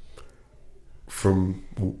 From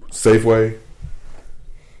Safeway,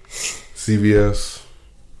 CVS,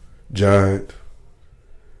 Giant,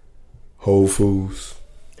 Whole Foods.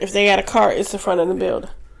 if they got a cart, it's in front of the building.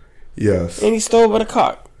 Yes. And he stole with a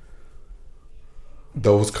cart.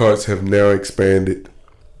 Those carts have now expanded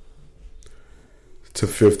to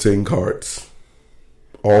 15 carts,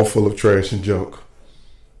 all full of trash and junk.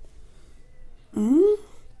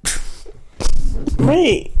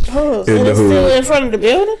 Wait, hold on. In And the it's still hood. in front of the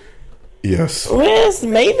building? Yes. Where's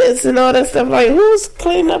maintenance and all that stuff? Like, who's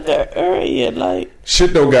cleaning up that area? Like,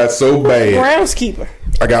 Shit done got so bad. groundskeeper.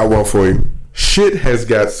 I got one for you. Shit has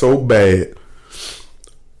got so bad.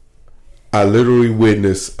 I literally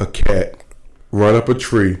witnessed a cat run up a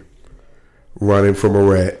tree running from a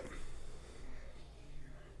rat.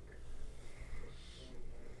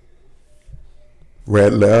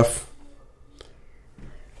 Rat left.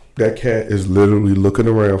 That cat is literally looking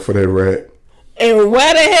around for that rat. And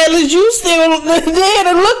why the hell is you still there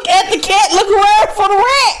to look at the cat, look around for the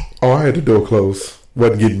rat? Oh, I had the door closed.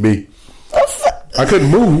 Wasn't getting me. The fuck? I couldn't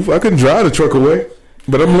move. I couldn't drive the truck away.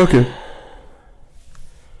 But I'm looking.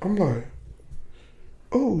 I'm like,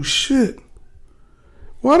 oh shit.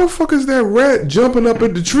 Why the fuck is that rat jumping up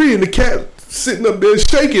in the tree and the cat sitting up there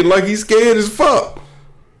shaking like he's scared as fuck?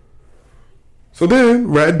 So then,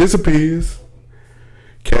 rat disappears.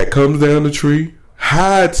 Cat comes down the tree,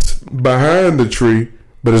 hides behind the tree,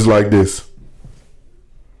 but it's like this.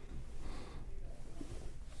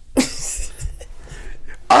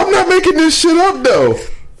 I'm not making this shit up though.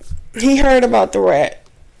 He heard about the rat.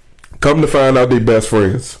 Come to find out they best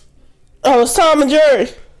friends. Oh, it's Tom and Jerry.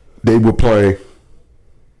 They were playing.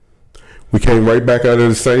 We came right back out of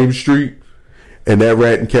the same street, and that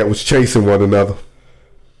rat and cat was chasing one another.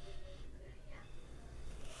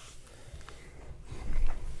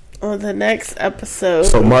 On the next episode.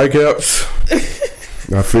 So Mike Epps,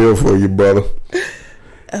 I feel for you, brother.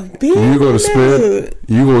 You gonna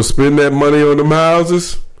spend that money on them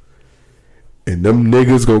houses, and them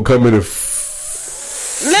niggas gonna come in and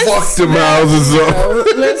fuck them houses up.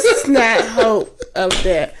 Let's not hope of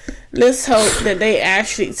that. Let's hope that they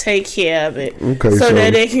actually take care of it, Okay, so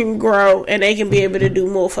that they can grow and they can be able to do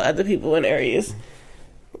more for other people in areas.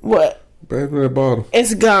 What? Back in that bottle.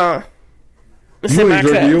 It's gone. It's You in my ain't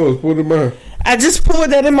drinking cup. yours. Put it in mine. I just poured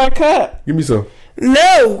that in my cup. Give me some.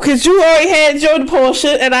 No, because you already had your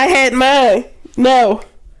portion and I had mine. No.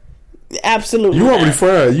 Absolutely You already not.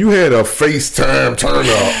 fried. You had a FaceTime turn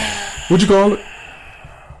up. What you call it?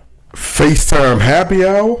 FaceTime happy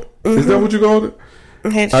hour? Is that what you called it? I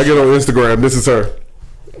get on Instagram. This is her.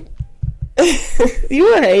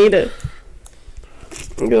 You a hater.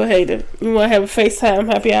 You a hater. You want to have a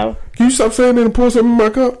FaceTime happy hour? Can you stop saying that and pour something in my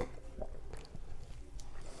cup?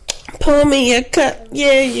 Pour me a cup,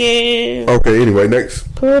 yeah. Okay, anyway,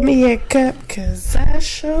 next. Pour me a cup, cause I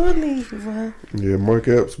sure need one. Yeah, Mike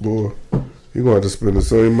Epps, boy. You're going to have to spend the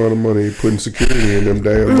same amount of money putting security in them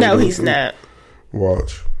damn... No, he's not.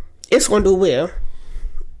 Watch. It's going to do well.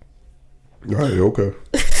 All right, okay.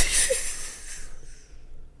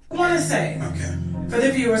 I want to say, for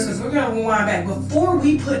the viewers, because we're going to rewind back. Before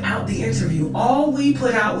we put out the interview, all we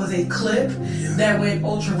put out was a clip that went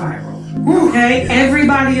ultra viral. Okay?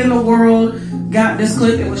 Everybody in the world got this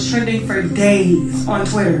clip. It was trending for days on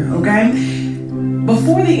Twitter. Okay?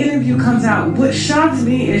 Before the interview comes out, what shocked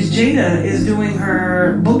me is Jada is doing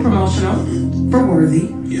her book promotional for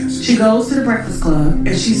Worthy. Yes. She goes to the Breakfast Club and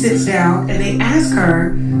she sits down and they ask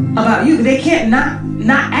her about you. They can't not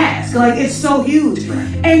ask. Like, it's so huge.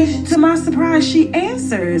 Right. And to my surprise, she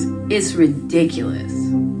answers. It's ridiculous,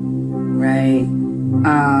 right?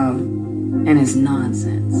 And it's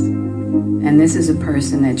nonsense. And this is a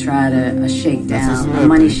person that tried a shakedown, a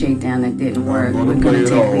money shakedown that didn't work. We're going to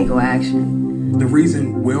take legal action. The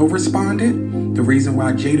reason Will responded, the reason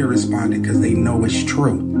why Jada responded, because they know it's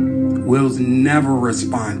true. Will's never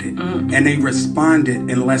responded. And they responded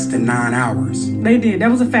in less than 9 hours. They did. That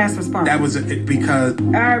was a fast response. That was because...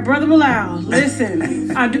 All right, Brother Bilaal, listen.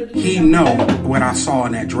 He know what I saw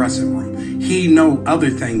in that dressing room. He know other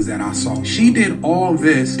things that I saw. She did all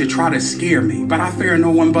this to try to scare me, but I fear no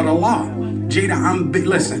one but Allah. Jada,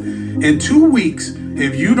 listen, in 2 weeks,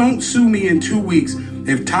 if you don't sue me in 2 weeks,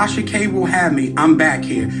 if Tasha K will have me, I'm back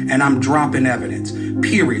here and I'm dropping evidence.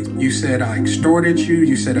 Period. You said I extorted you.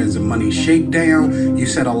 You said it was a money shakedown. You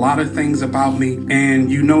said a lot of things about me. And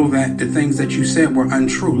you know that the things that you said were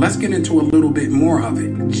untrue. Let's get into a little bit more of it.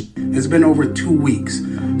 It's been over 2 weeks.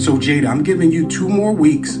 So, Jada, I'm giving you 2 more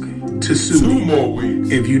weeks to sue me. 2 more weeks.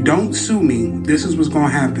 If you don't sue me, this is what's going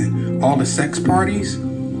to happen. All the sex parties,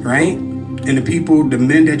 right? And the people, the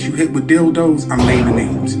men that you hit with dildos, I'm naming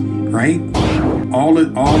names, right? All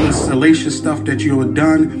the salacious stuff that you have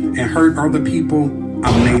done and hurt other people,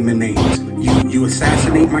 I'm naming names. You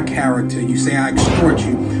assassinate my character. You say I extort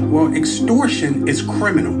you. Well, extortion is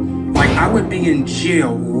criminal. Like, I would be in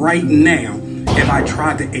jail right now if I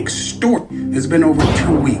tried to extort. It's been over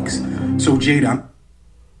 2 weeks. So, Jada,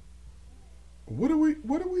 What do we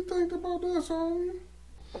think about this, homie?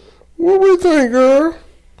 What do we think, girl?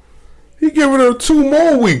 He giving her 2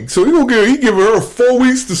 more weeks, so he giving her 4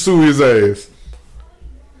 weeks to sue his ass.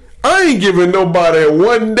 I ain't giving nobody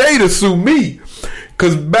 1 day to sue me.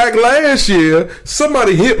 Cause back last year,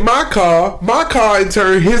 somebody hit my car in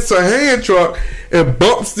turn hits a hand truck and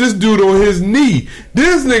bumps this dude on his knee.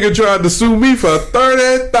 This nigga tried to sue me for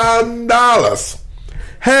 $30,000.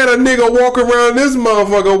 Had a nigga walk around this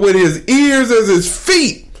motherfucker with his ears as his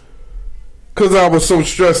feet. Cause I was so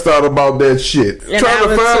stressed out about that shit. And trying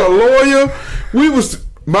to find a lawyer.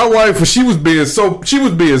 My wife, she was being so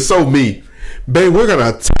mean. Babe, we're gonna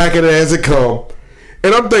attack it as it come.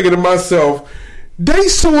 And I'm thinking to myself, they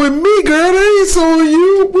suing me, girl. They ain't suing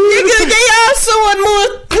you. Nigga, they are suing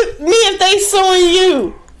me if they suing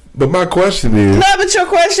you. But my question is... No, but your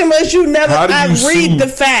question was you never... I read the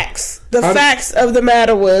facts. The facts of the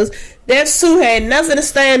matter was that Sue had nothing to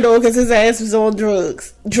stand on because his ass was on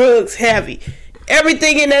drugs. Drugs heavy.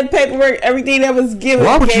 Everything in that paperwork, everything that was given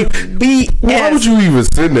why would you even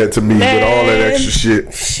send that to me with all that extra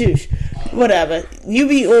shit? Shoot. Whatever. You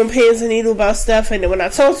be on pins and needle about stuff, and then when I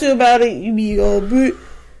talk to you about it, you be all, but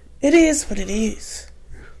it is what it is.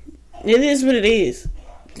 It is what it is.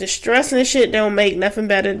 The stress and shit don't make nothing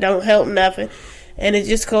better, don't help nothing, and it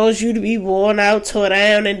just causes you to be worn out, tore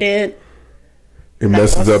down, and then it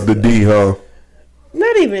messes up the D, huh?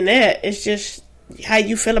 Not even that. It's just how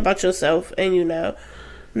you feel about yourself, and I'm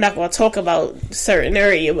not gonna talk about a certain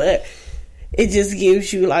area, but it just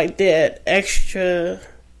gives you like that extra.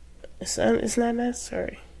 It's not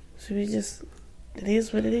necessary. So it is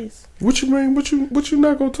what it is. What you mean? What you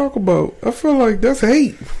not gonna talk about? I feel like that's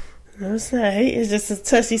hate. No, it's not hate. It's just a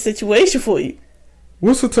touchy situation for you.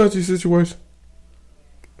 What's a touchy situation?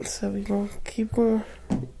 So we gonna keep going.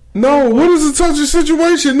 No, what is a touchy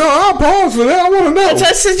situation? No, I'll pause for that. I want to know. A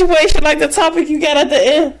touchy situation like the topic you got at the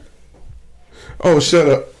end. Oh, shut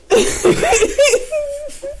up.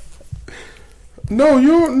 No. We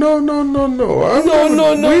never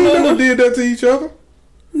did that to each other.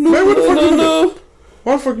 No.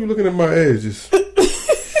 Why the fuck you looking at my edges?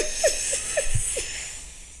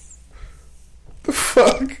 The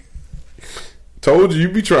fuck? Told you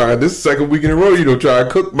be trying. This is the second week in a row you don't try to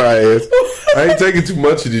cook my ass. I ain't taking too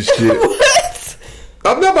much of this shit. What?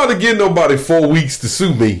 I'm not about to get nobody 4 weeks to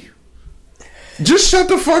sue me. Just shut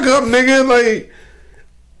the fuck up, nigga. Like,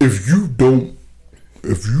 if you don't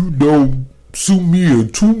sue me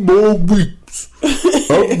in 2 more weeks.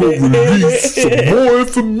 I'm gonna release some more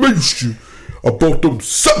information about them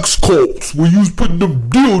sex cults where you was putting them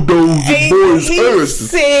dildos in boys'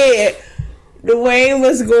 asses. He said Dwayne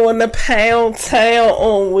was going to Pound Town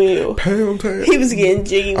on Will. Pound Town? He was getting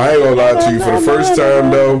jiggy. I ain't gonna lie to you. For the first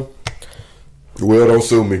time, though, Will, don't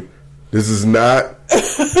sue me. This is not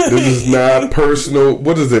personal.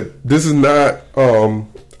 What is it? This is not,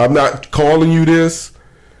 I'm not calling you this.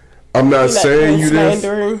 I'm not saying you this.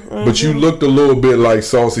 But you looked a little bit like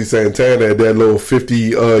Saucy Santana at that little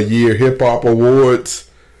 50-year hip-hop awards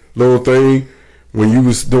little thing. When you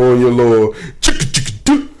was doing your little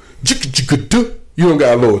you done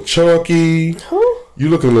got a little chunky. Who? You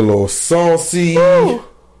looking a little saucy. Who?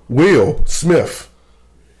 Will Smith.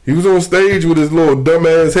 He was on stage with his little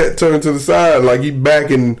dumbass hat turned to the side like he back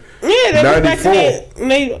in 94.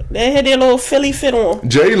 They had their little Philly fit on.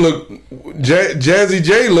 Jazzy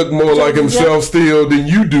J looked more like himself still than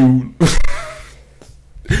you do.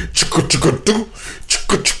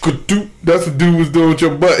 That's what dude was doing with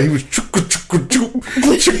your butt. He was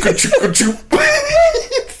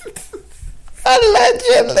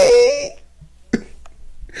allegedly.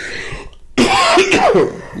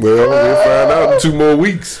 Well, we'll find out in 2 more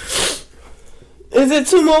weeks. Is it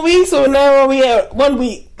 2 more weeks or now are we at 1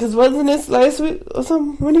 week? Because wasn't this last week or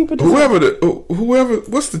something? When he put this whoever,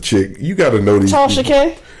 what's the chick? You got to know these Tasha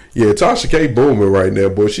K? Yeah, Tasha K booming right now,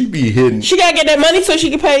 boy. She be hitting. She got to get that money so she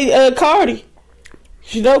can pay Cardi.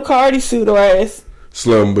 She know Cardi sued her ass.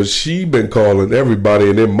 Slim, but she been calling everybody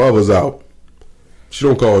and their mothers out. She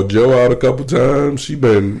don't call Joe out a couple times. She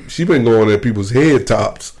been going at people's head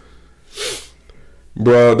tops.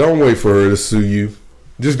 Bruh, don't wait for her to sue you.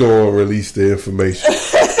 Just go and release the information.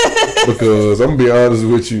 Because I'm gonna be honest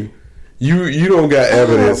with you, you don't got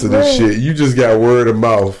evidence of this shit. You just got word of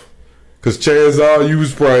mouth. Cause chances are you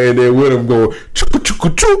was probably in there with him going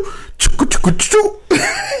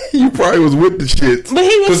you probably was with the shit. But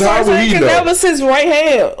he was because that was his right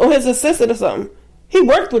hand or his assistant or something. He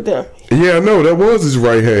worked with them. Yeah, I know. That was his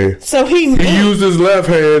right hand. So he used his left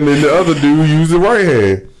hand and the other dude used the right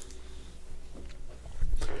hand.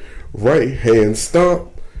 Right hand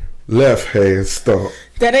stomp, left hand stomp.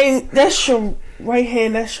 That's your right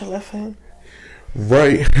hand, that's your left hand.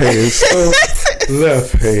 Right hand stomp,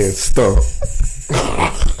 left hand stomp.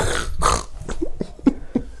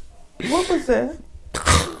 What was that?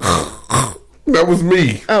 That was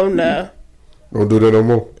me. Oh no. Don't do that no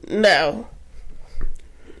more. No.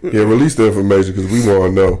 Yeah, release the information because we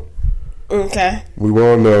want to know. Okay. We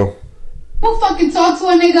want to know. We'll fucking talk to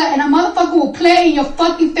a nigga and a motherfucker will play in your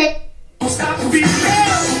fucking face.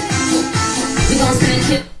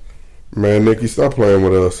 Man, Nikki, stop playing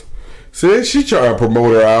with us. See, she trying to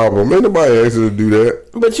promote her album. Ain't nobody asked her to do that.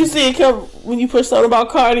 But you see it come when you push something about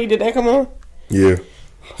Cardi. Did that come on? Yeah.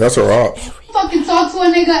 That's her ops. Fucking talk to a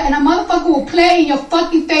nigga and a motherfucker will play in your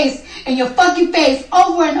fucking face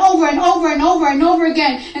over and over and over and over and over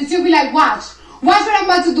again and still be like, watch what I'm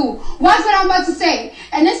about to do, watch what I'm about to say.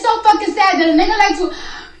 And it's so fucking sad that a nigga like to,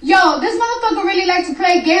 this motherfucker really like to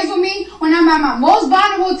play games with me when I'm at my most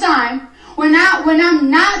vulnerable time, when I'm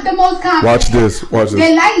not the most confident. Watch this.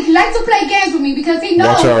 They like to play games with me because he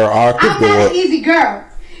knows I'm not an easy girl.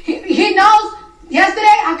 He knows.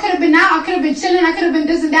 Yesterday, I could have been out, I could have been chilling, I could have been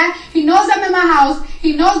this and that. He knows I'm in my house.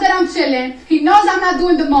 He knows that I'm chilling. He knows I'm not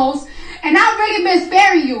doing the most. And I've really been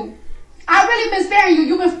sparing you.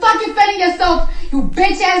 You've been fucking feeling yourself, you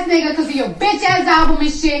bitch-ass nigga, because of your bitch-ass album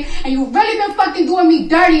and shit. And you've really been fucking doing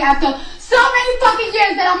me dirty after so many fucking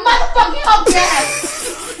years that I'm motherfucking up your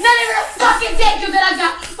ass. Not even a fucking thank you that I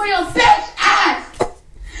got for your bitch ass.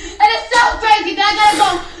 And it's so crazy that I gotta go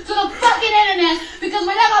to the fucking internet because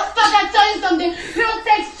whenever the fuck I tell you something, you don't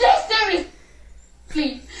take shit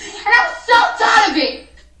seriously. And I'm so tired of it.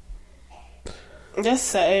 That's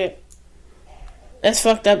sad. That's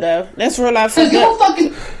fucked up though. That's real life fucked up.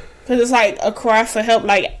 Cause it's like a cry for help.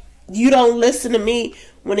 Like you don't listen to me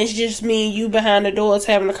when it's just me and you behind the doors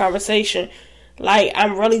having a conversation. Like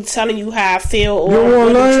I'm really telling you how I feel or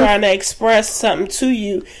I'm really trying to express something to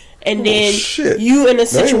you. And then you in a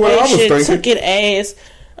situation took it as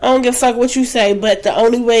I don't give a fuck what you say, but the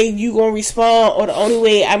only way you gonna respond or the only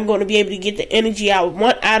way I'm gonna be able to get the energy I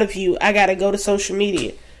want out of you, I gotta go to social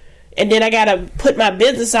media. And then I gotta put my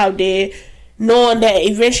business out there knowing that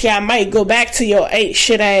eventually I might go back to your ain't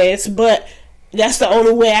shit ass, but that's the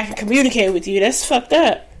only way I can communicate with you. That's fucked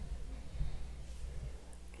up.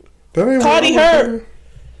 Cardi hurt.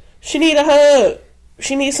 She need a hug.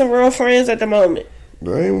 She needs some real friends at the moment.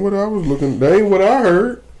 That ain't what I was looking. That ain't what I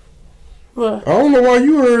heard. What? I don't know why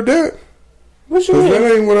you heard that. What you hear?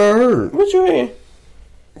 That ain't what I heard. What you hear?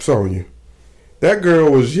 It's on you. That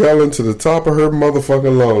girl was yelling to the top of her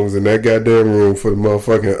motherfucking lungs in that goddamn room for the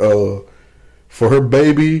motherfucking for her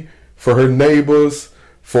baby, for her neighbors,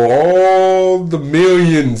 for all the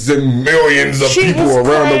millions and millions of people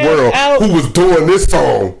around the world who was doing this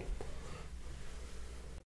song.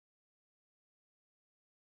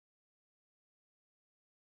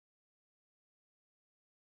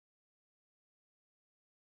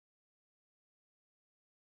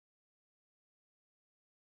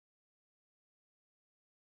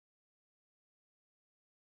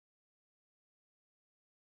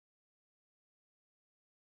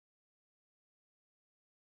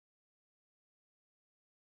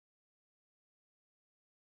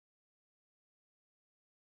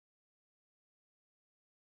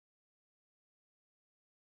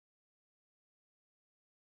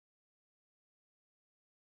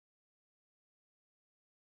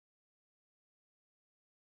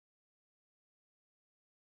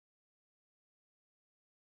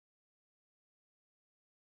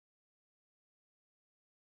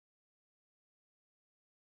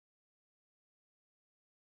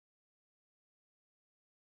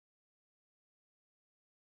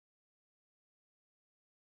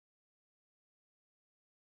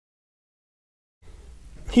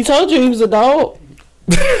 He told you he was a dog.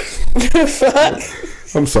 Fuck.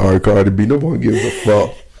 I'm sorry, Cardi B. No one gives a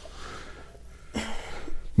fuck.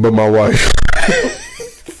 But my wife.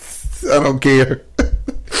 I don't care.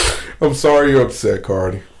 I'm sorry you're upset,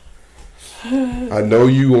 Cardi. I know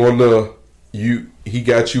you on the... He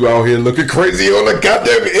got you out here looking crazy on the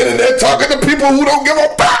goddamn internet talking to people who don't give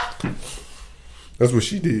a fuck. That's what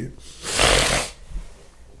she did.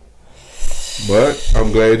 But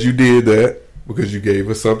I'm glad you did that. Because you gave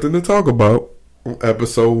us something to talk about on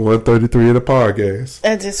episode 133 of the podcast.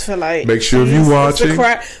 I just feel like... Make sure if you're watching...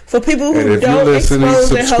 For people who and if don't you're listening,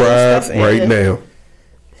 subscribe right now.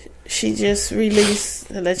 She just released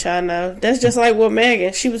to let y'all know. That's just like with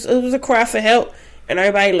Megan. It was a cry for help. And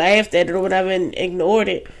everybody laughed at it or whatever and ignored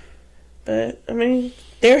it. But, I mean,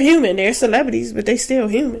 they're human. They're celebrities, but they still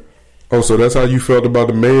human. Oh, so that's how you felt about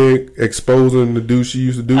the Meg exposing the dude she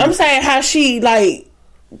used to do? I'm saying how she, like...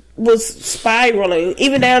 was spiraling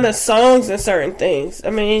even down to songs and certain things.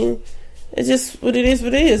 I mean, it's just what it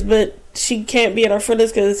is. But she can't be in our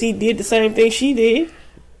feelings because he did the same thing she did.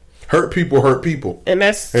 Hurt people, and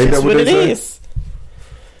that's just what it is.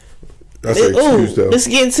 That's an excuse, though. Let's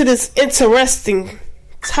get into this interesting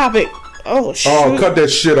topic. Oh shit! Oh, cut that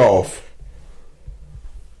shit off.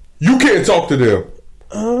 You can't talk to them.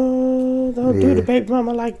 Oh, don't do the baby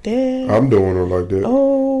mama like that. I'm doing her like that.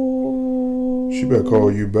 Oh. She better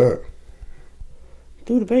call you back.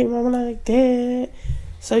 Do the baby mama like that.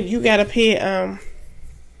 So you got up here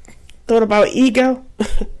thought about ego?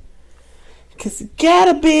 Cause you got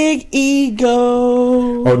a big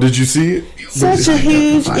ego. Oh, did you see it? Such a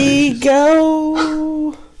huge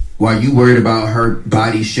ego. While you worried about her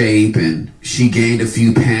body shape and she gained a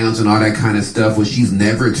few pounds and all that kind of stuff, what she's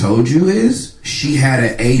never told you is she had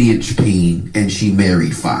an 8-inch peen and she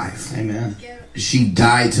married 5. Amen. She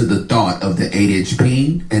died to the thought of the 8-inch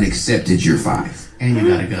peen and accepted your 5. And you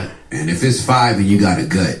got a gut. And if it's 5 and you got a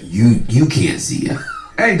gut, you can't see it.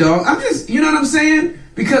 Hey, dog, I'm just, you know what I'm saying?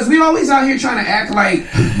 Because we always out here trying to act like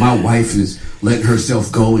my wife is letting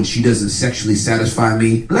herself go and she doesn't sexually satisfy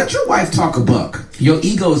me. Let your wife talk a buck. Your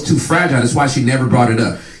ego is too fragile. That's why she never brought it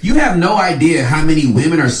up. You have no idea how many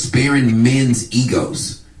women are sparing men's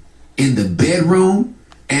egos in the bedroom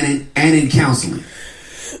and in counseling.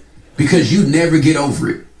 Because you never get over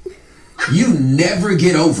it. You never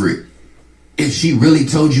get over it if she really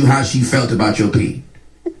told you how she felt about your pee.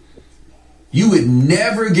 You would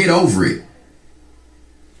never get over it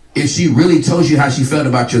if she really told you how she felt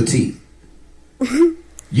about your teeth.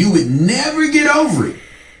 You would never get over it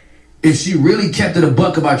if she really kept it a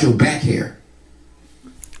buck about your back hair.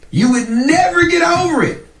 You would never get over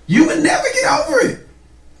it. You would never get over it.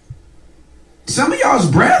 Some of y'all's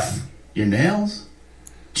breath. Your nails.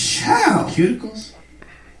 Child. Cuticles.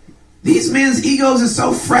 These men's egos are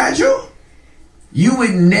so fragile. You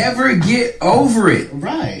would never get over it.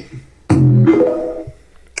 Right.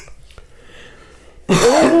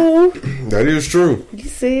 That is true. You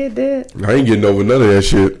said that. I ain't getting over none of that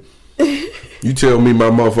shit. You tell me my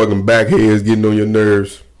motherfucking back hair is getting on your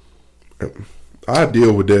nerves. I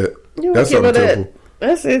deal with that. That's something simple.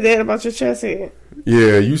 I said that about your chest hair.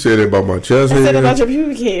 Yeah, you said it about my chest hair. I said it about your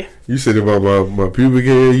pubic hair. You said it about my pubic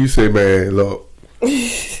hair. You say, man, look,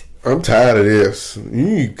 I'm tired of this. You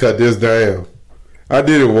need to cut this down. I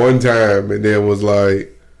did it one time and then was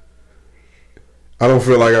like, I don't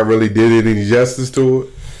feel like I really did it any justice to it.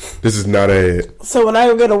 This is not an ad. So when I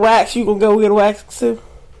go get a wax, you gonna go get a wax too?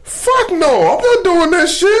 Fuck no, I'm not doing that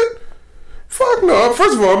shit. Fuck no.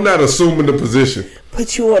 First of all, I'm not assuming the position.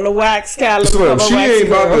 Put you on the wax scale. Slim, she ain't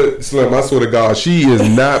about to. Slim, I swear to God, she is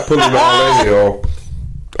not pulling all that hell.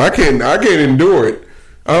 I can't endure it.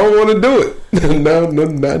 I don't want to do it.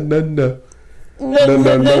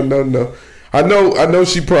 No. I know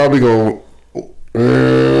she probably gonna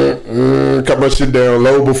cut my shit down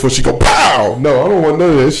low before she go pow. No, I don't want none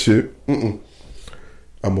of that shit.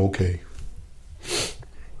 I'm okay.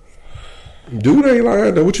 Dude ain't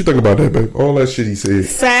lying though. What you think about that, babe? All that shit he said.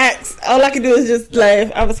 Facts. All I can do is just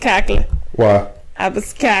laugh. I was cackling. Why? I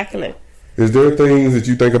was cackling. Is there things that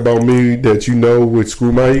you think about me that you know would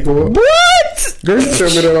screw my ego up? What? Girl, you tell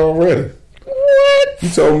me that already. What? You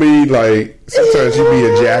told me like sometimes you be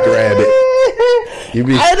a jackrabbit. You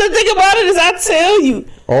be. The thing about it is, I tell you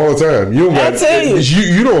all the time. You don't. I tell you.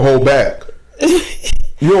 You don't hold back.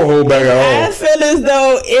 You don't hold back at all. I feel as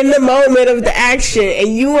though in the moment of the action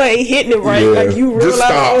and you ain't hitting it right, like you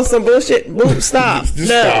realize on some bullshit. Boom, stop. Just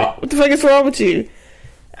no. stop. What the fuck is wrong with you?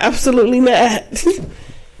 Absolutely not.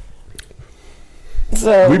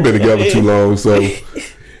 So we've been together too long, so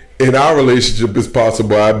in our relationship, it's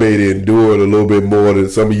possible I may endure it a little bit more than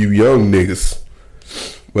some of you young niggas.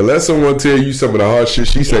 But let someone tell you some of the hard shit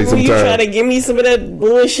she say sometimes. You try to give me some of that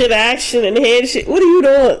bullshit action and head shit. What are you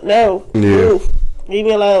doing? No. Yeah. Ooh. Leave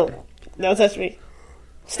me alone. Don't touch me.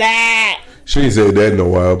 Stop. She ain't said that in a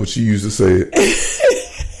while, but she used to say it.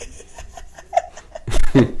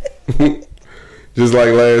 Just like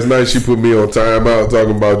last night, she put me on timeout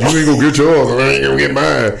talking about, you ain't gonna get yours, I ain't gonna get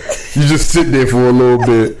mine. You just sit there for a little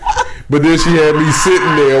bit. But then she had me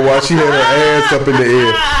sitting there while she had her ass up in the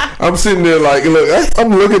air. I'm sitting there like, look, I'm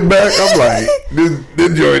looking back, I'm like,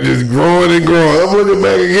 this joint just growing and growing. I'm looking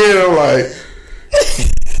back again, I'm like,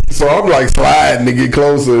 so I'm like sliding to get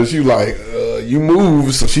closer. She like, you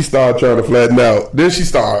move. So she started trying to flatten out. Then she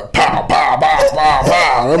started pow, pow, pow, pow,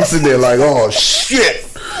 pow. I'm sitting there like, oh shit.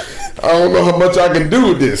 I don't know how much I can do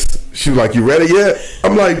with this. She was like, you ready yet?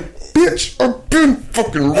 I'm like, bitch, I've been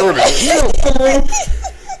fucking ready.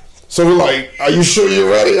 So we're like, are you sure you're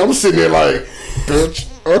ready? I'm sitting there like, bitch,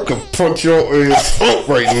 I could punch your ass out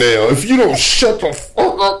right now. If you don't shut the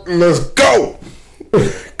fuck up, let's go.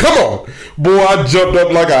 Come on. Boy, I jumped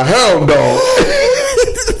up like a hound dog.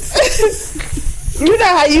 You know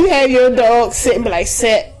how you have your dog sitting like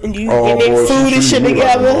set and you get their food and shit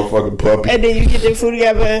together, like and then you get their food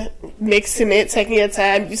together, mixing it, taking your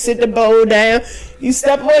time. You sit the bowl down, you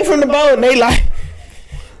step away from the bowl, and they like,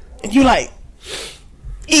 and you like,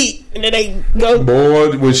 eat, and then they go.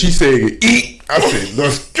 Boy, when she said eat, I said,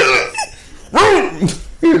 let's get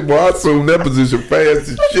it. Boy, I assumed that position fast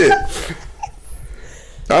as shit.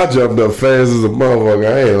 I jumped up fast as a motherfucker.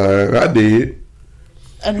 I ain't lying. I did.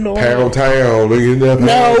 Pound town, nigga. That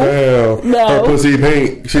pound town. No. Her pussy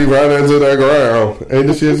pink. She right into that ground. Ain't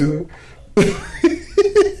the shit she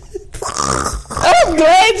I'm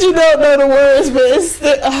glad you don't know the words, but it's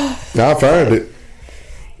still. I'll find it.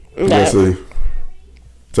 No. Let's see.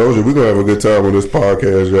 Told you, we're going to have a good time on this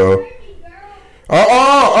podcast, y'all.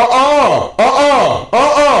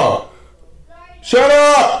 Shut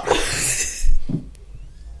up!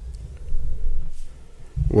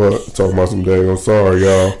 What? Talking about some dang, I'm sorry,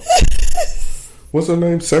 y'all. What's her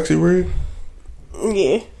name? Sexy Red?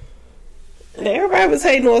 Yeah. Everybody was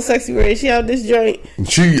hating on Sexy Red. She out this joint.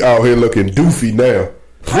 She out here looking doofy now.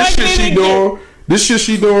 This shit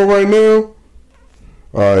she doing right now.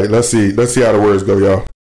 Alright, let's see how the words go, y'all.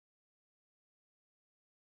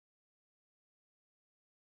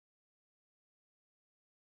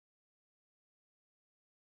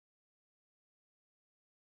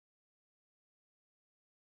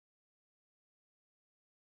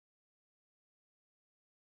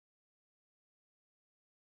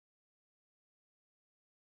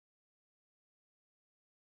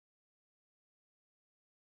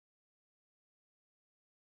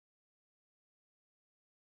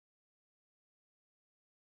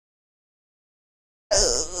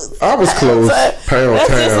 I was close. That's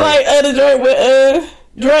just like the joint with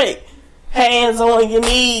Drake. Hands on your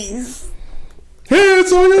knees.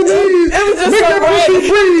 Hands on your knees. It was just so right.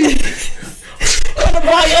 On the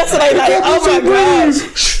bar yesterday, like, oh my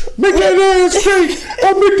gosh. Make that ass straight.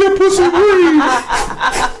 I'll make that pussy breathe.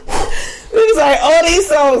 It was like, all these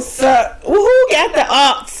songs suck. Who got the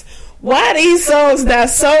ops? Why these songs not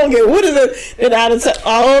songing? What is it?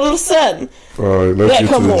 All of a sudden. All right, let's get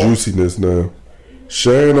to the juiciness now.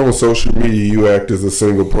 Sharing on social media you act as a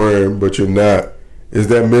single parent, but you're not. Is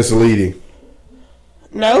that misleading?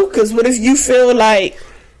 No, because what if you feel like...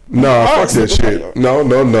 Nah, fuck that shit. No. I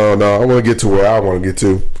want to get to where I want to get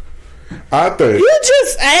to. I think... You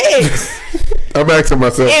just asked. I'm asking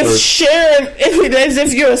myself as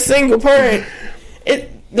if you're a single parent,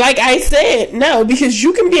 like I said, no, because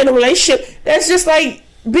you can be in a relationship that's just like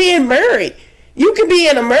being married. You can be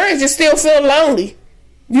in a marriage and still feel lonely.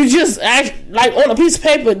 You just act like on a piece of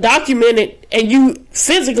paper, document it, and you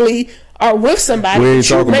physically are with somebody that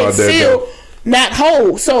you may feel not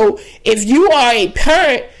whole. So if you are a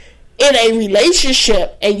parent in a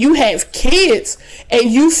relationship and you have kids and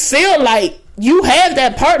you feel like you have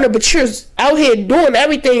that partner, but you're out here doing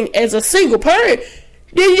everything as a single parent,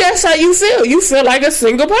 then that's how you feel. You feel like a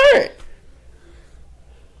single parent.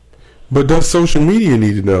 But does social media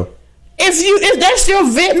need to know? If that's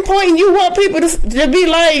your venting point, you want people to be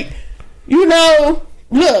like, you know,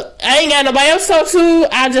 look, I ain't got nobody else to talk to,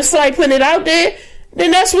 I just feel like putting it out there,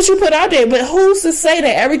 then that's what you put out there. But who's to say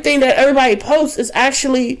that everything that everybody posts is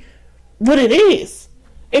actually what it is?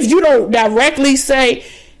 If you don't directly say,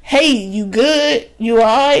 hey, you good, you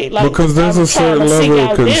alright? Like, because there's a certain level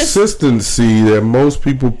of consistency that most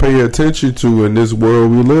people pay attention to in this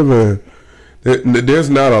world we live in.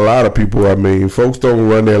 There's not a lot of people. I mean, folks don't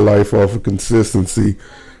run their life off of consistency.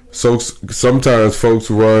 So sometimes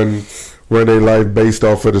folks run their life based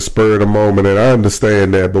off of the spur of the moment, and I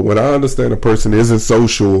understand that. But when I understand a person isn't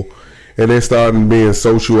social, and they're starting being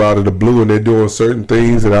social out of the blue, and they're doing certain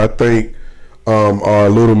things that I think are a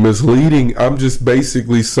little misleading, I'm just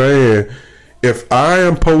basically saying, if I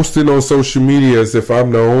am posting on social media as if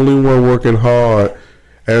I'm the only one working hard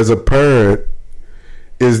as a parent,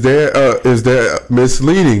 is that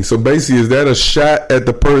misleading? So basically, is that a shot at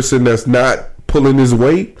the person that's not pulling his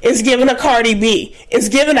weight? It's giving a Cardi B. It's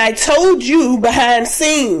giving, I told you behind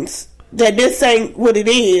scenes that this ain't what it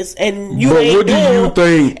is, and you ain't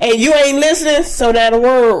doing, and you ain't listening, so that a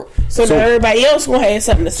word, so that everybody else gonna have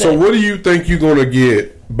something to say. So what do you think you're gonna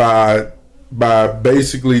get by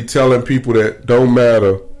basically telling people that don't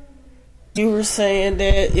matter? You were saying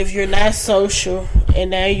that if you're not social,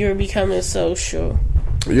 and now you're becoming social.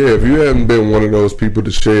 Yeah, if you haven't been one of those people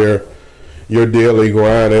to share your daily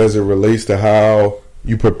grind as it relates to how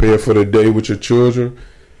you prepare for the day with your children,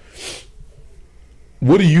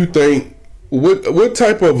 what do you think? What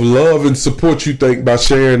type of love and support you think by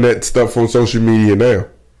sharing that stuff on social media now?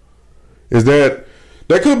 Is that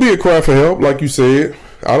could be a cry for help, like you said.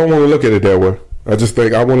 I don't want to look at it that way. I just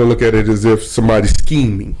think I want to look at it as if somebody's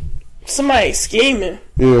scheming. Somebody's scheming?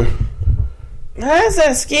 Yeah. How is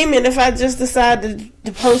that scheming if I just decided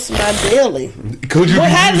to post my daily? Could you?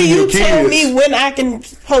 How do you tell me when I can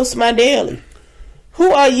post my daily?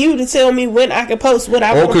 Who are you to tell me when I can post what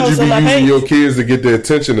I want to post on my page? Or could you be using your kids to get the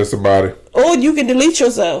attention of somebody? Or you can delete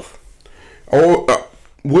yourself. Or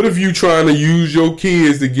what if you trying to use your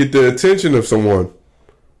kids to get the attention of someone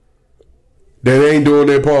that ain't doing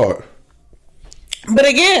their part? But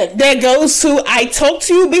again, that goes to, I talk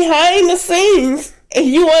to you behind the scenes and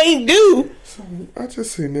you ain't do. So I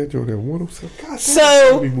just seen that joke at 107. God,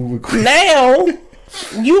 so now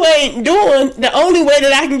you ain't doing. The only way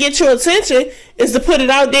that I can get your attention is to put it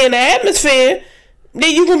out there in the atmosphere.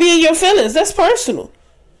 Then you can be in your feelings. That's personal.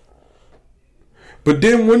 But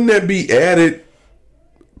then wouldn't that be added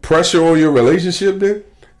pressure on your relationship then?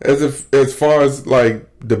 As far as like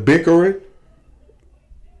the bickering?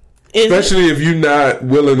 Especially if you're not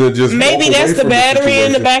willing to just maybe that's the battery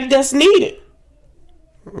in the back that's needed.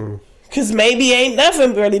 Because maybe ain't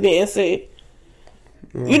nothing really being said.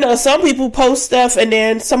 You know, some people post stuff and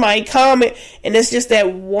then somebody comment, and it's just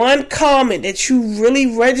that one comment that you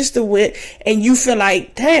really register with, and you feel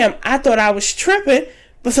like, damn, I thought I was tripping,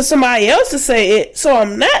 but for somebody else to say it, so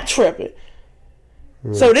I'm not tripping.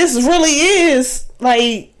 So this really is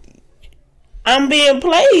like I'm being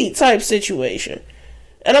played type situation.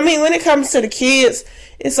 And I mean, when it comes to the kids,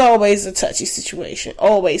 it's always a touchy situation.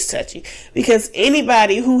 Always touchy. Because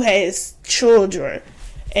anybody who has children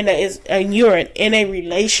and you're in a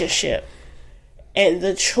relationship and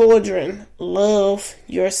the children love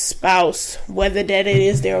your spouse, whether that it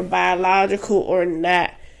is their biological or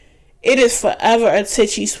not, it is forever a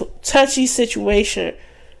touchy situation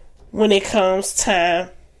when it comes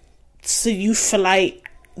time so you feel like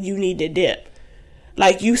you need to dip.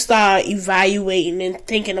 Like you start evaluating and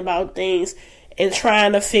thinking about things and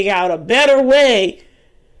trying to figure out a better way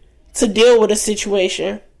to deal with a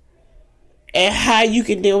situation and how you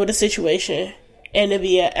can deal with a situation and it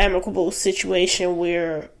be an amicable situation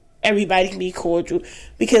where everybody can be cordial,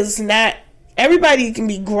 because not everybody can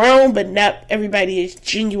be grown, but not everybody is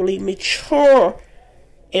genuinely mature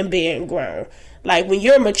in being grown. Like when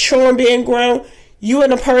you're mature and being grown, you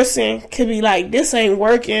and a person could be like, this ain't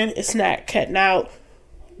working, it's not cutting out,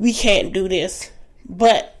 we can't do this,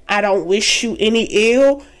 but I don't wish you any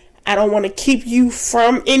ill, I don't want to keep you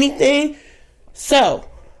from anything, So,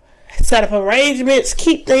 set up arrangements,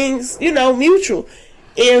 keep things, mutual.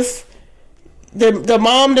 If the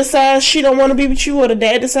mom decides she don't want to be with you, or the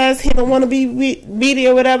dad decides he don't want to be with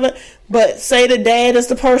you or whatever, but say the dad is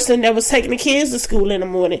the person that was taking the kids to school in the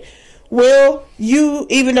morning. Well,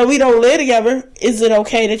 even though we don't live together, is it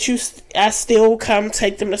okay that I still come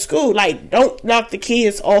take them to school? Like, don't knock the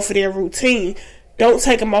kids off of their routine. Don't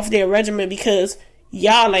take them off their regimen because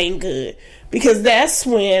y'all ain't good. Because that's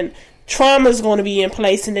when trauma is going to be in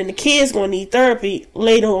place, and then the kids going to need therapy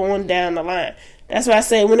later on down the line. That's why I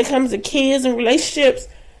say when it comes to kids and relationships,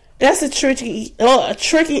 that's a tricky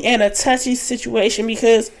and a touchy situation.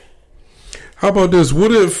 Because how about this?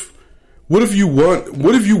 What if you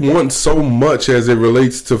want so much as it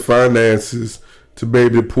relates to finances to be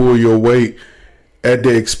able to pull your weight at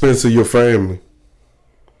the expense of your family?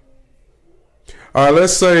 All right,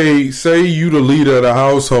 let's say you the leader of the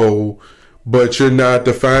household, but you're not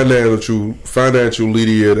the financial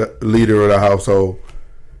leader of the household.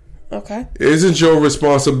 Okay. Isn't your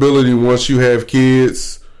responsibility once you have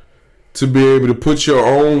kids to be able to put your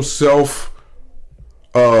own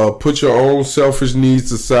selfish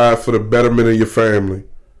needs aside for the betterment of your family?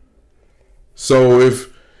 So if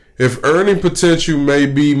earning potential may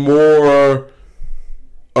be more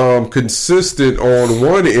consistent on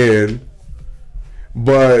one end,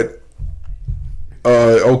 but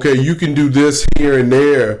okay, you can do this here and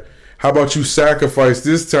there. How about you sacrifice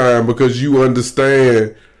this time because you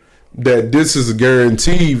understand that this is a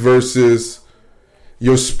guarantee versus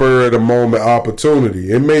your spur of the moment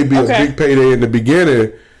opportunity. It may be a big payday in the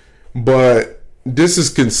beginning, but this is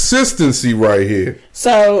consistency right here.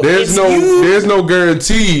 So there's no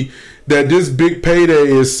guarantee that this big payday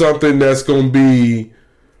is something that's going to be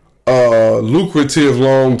lucrative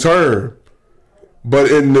long term. But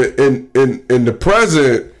in the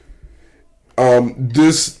present,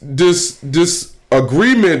 this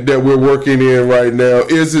agreement that we're working in right now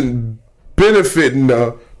isn't benefiting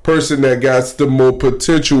the person that got the more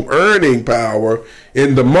potential earning power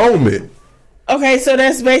in the moment. Okay, so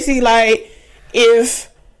that's basically like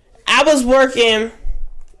if I was working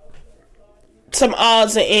some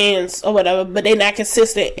odds and ends or whatever, but they're not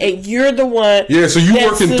consistent, and you're the one. Yeah, so you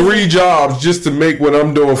working 3 jobs just to make what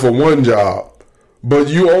I'm doing for 1 job. But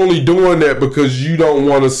you only doing that because you don't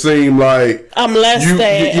want to seem like I'm less than,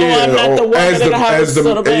 or I'm not the woman in the house, as the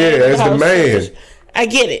man. I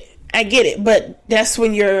get it, but that's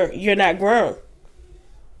when you're not grown.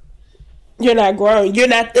 You're not grown. You're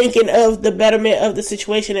not thinking of the betterment of the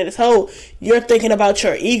situation as a whole. You're thinking about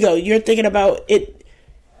your ego. You're thinking about it.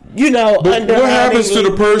 But what happens to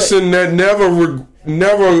the person that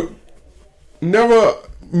never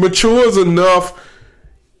matures enough,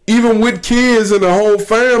 even with kids and the whole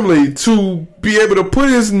family, to be able to put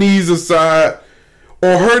his needs aside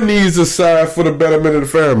or her needs aside for the betterment of the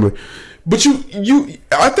family? But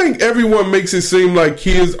I think everyone makes it seem like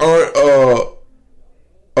kids aren't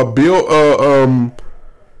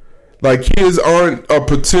like kids aren't a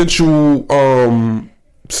potential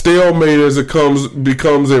stalemate as it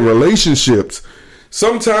becomes in relationships.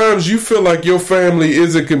 Sometimes you feel like your family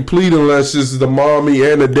isn't complete unless it's the mommy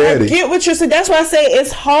and the daddy. I get what you're saying. That's why I say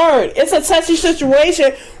it's hard. It's a touchy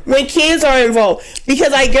situation when kids are involved.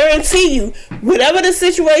 Because I guarantee you, whatever the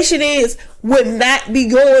situation is would not be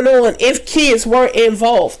going on if kids weren't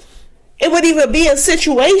involved. It would even be a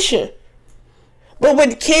situation. But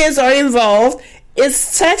when kids are involved,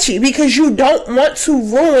 it's touchy because you don't want to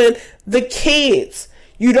ruin the kids.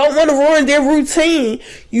 You don't want to ruin their routine.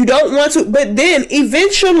 You don't want to, but then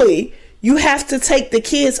eventually you have to take the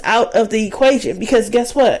kids out of the equation because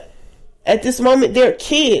guess what? At this moment, they're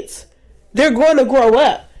kids. They're going to grow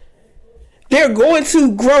up. They're going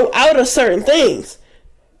to grow out of certain things.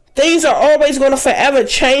 Things are always going to forever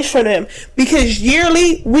change for them because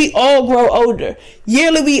yearly we all grow older.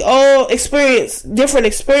 Yearly we all experience different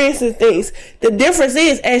experiences and things. The difference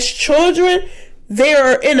is as children,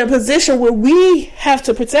 they're in a position where we have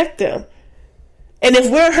to protect them. And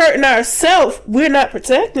if we're hurting ourselves, we're not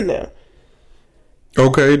protecting them.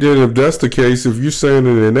 Okay, then if that's the case, if you're saying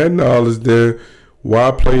it in that knowledge, then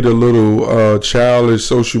why play the little childish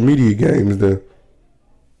social media games then?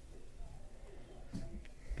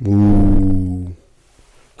 Ooh.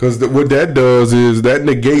 Because what that does is that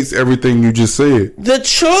negates everything you just said. The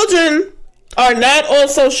children are not on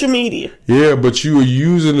social media. Yeah, but you are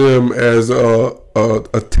using them as a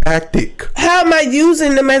tactic. How am I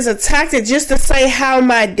using them as a tactic just to say how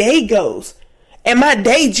my day goes? And my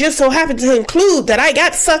day just so happened to include that I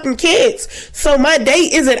got fucking kids. So my day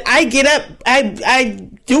isn't I get up, I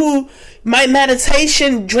do, my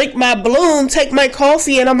meditation, drink my bloom, take my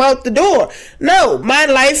coffee, and I'm out the door. No, my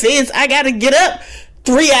life is I gotta get up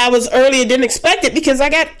 3 hours earlier than expected because I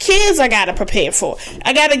got kids I gotta prepare for.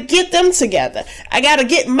 I gotta get them together. I gotta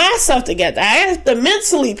get myself together. I have to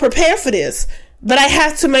mentally prepare for this. But I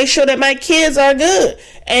have to make sure that my kids are good.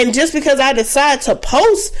 And just because I decide to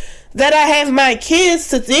post that I have my kids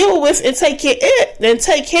to deal with and take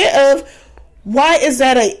care of, why is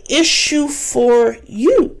that an issue for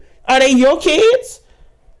you? Are they your kids?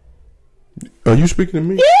 Are you speaking to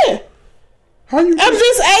me? Yeah. I'm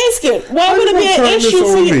just asking. Why would it be an issue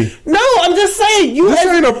for you? No, I'm just saying. This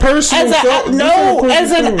ain't a personal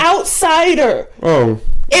as an outsider. Oh.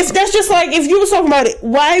 If that's just like if you were talking about it,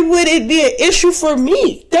 why would it be an issue for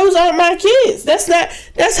me? Those aren't my kids. That's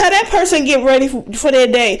how that person get ready for their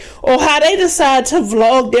day, or how they decide to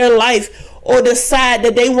vlog their life, or decide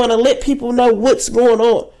that they want to let people know what's going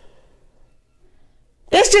on.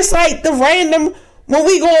 That's just like the random when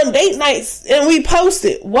we go on date nights and we post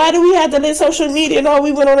it. Why do we have to let social media know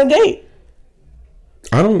we went on a date?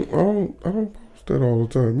 I don't post that all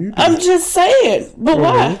the time. You do. I'm just saying, but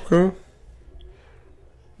why? Okay.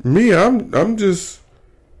 Me, I'm not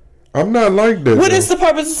like that. What is the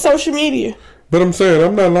purpose of social media? But I'm saying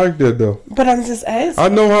I'm not like that though. But I'm just asking. I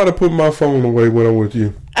know how to put my phone away when I'm with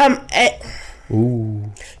you.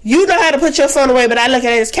 Ooh. You know how to put your phone away, but I look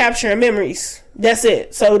at it as capturing memories. That's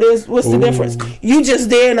it. So what's the difference? You just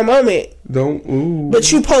there in a moment.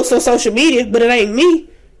 But you post on social media, but it ain't me.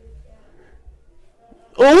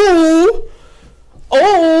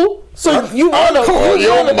 So you wanna call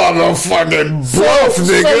your motherfucking bluff,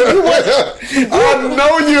 nigga. I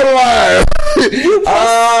know you're lying.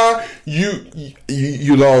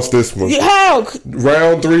 You lost this one. How?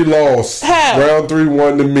 Round 3 lost. How? Round 3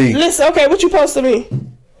 won to me. Listen, okay, what you post to me?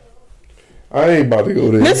 I ain't about to go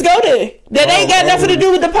there. Let's go there. That ain't got nothing to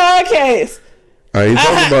do with the podcast. I ain't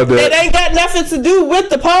talking about that. That ain't got nothing to do with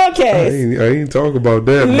the podcast. I ain't talking about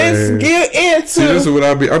that, man. Let's get into. See, this is what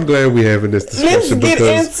I'm glad we having this discussion. Let's get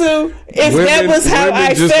into if women, that was how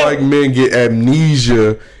I just felt. Like men get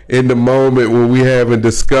amnesia in the moment when we having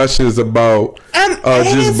discussions about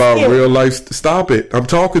just about real life. Stop it! I'm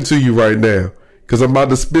talking to you right now because I'm about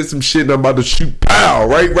to spit some shit and I'm about to shoot pow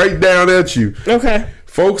right down at you. Okay.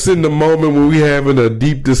 Folks in the moment when we having a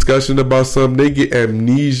deep discussion about something, they get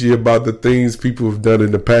amnesia about the things people have done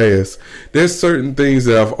in the past. There's certain things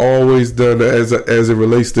that I've always done as it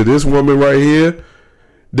relates to this woman right here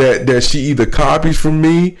that she either copies from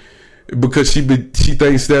me because she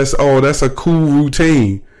thinks that's a cool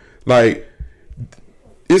routine. Like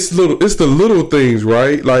it's the little things,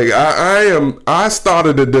 right? Like I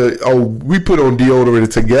started we put on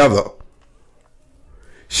deodorant together.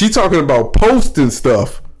 She talking about posting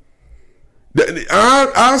stuff.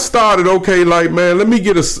 I started like, man, let me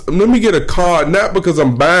get a card, not because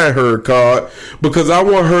I'm buying her a card, because I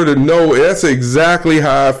want her to know that's exactly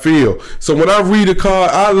how I feel. So when I read a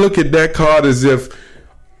card, I look at that card as if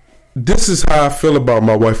this is how I feel about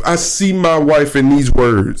my wife. I see my wife in these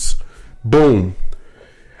words. Boom.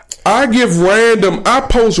 I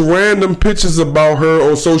post random pictures about her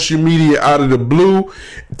on social media out of the blue,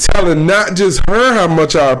 telling not just her how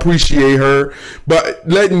much I appreciate her, but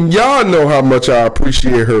letting y'all know how much I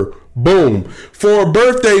appreciate her. Boom. For her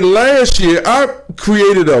birthday last year, I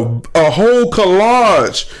created a whole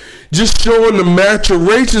collage just showing the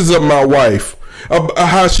maturations of my wife,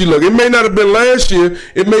 how she looked. It may not have been last year,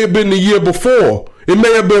 it may have been the year before. It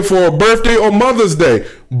may have been for a birthday or Mother's Day.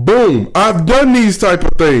 Boom. I've done these type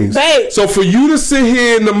of things. Babe. So for you to sit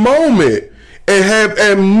here in the moment and have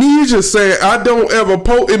amnesia saying, I don't ever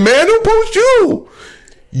post, man, don't post you.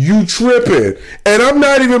 You tripping. And I'm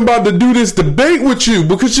not even about to do this debate with you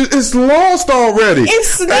because it's lost already.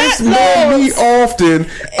 It's not lost.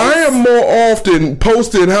 I am more often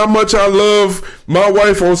posting how much I love my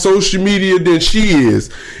wife on social media than she is.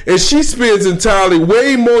 And she spends entirely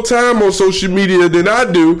way more time on social media than I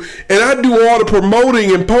do. And I do all the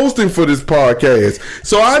promoting and posting for this podcast.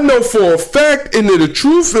 So I know for a fact, and the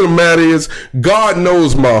truth of the matter is, God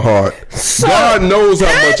knows my heart. So God knows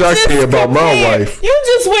how much I care about my wife. You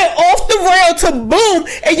just went off the rail to boom,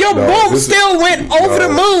 and your boom still went over the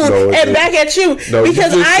moon and back at you.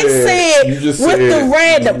 Because I said with the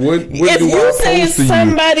random. If you say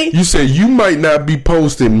somebody. You said you might not be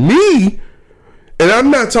posting me, and I'm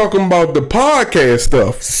not talking about the podcast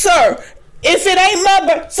stuff, sir. If it ain't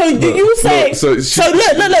my so do you say so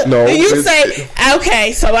look no, do you say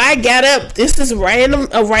okay, so I got up, this is a random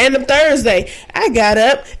Thursday, I got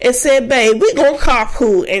up and said, babe, we gonna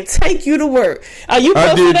carpool and take you to work. Are you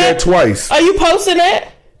posting I did that twice. Are you posting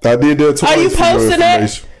that? I did that twice. Are you posting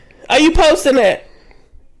that? Are you posting that?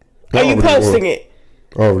 Are you posting it?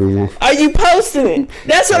 Are you posting it?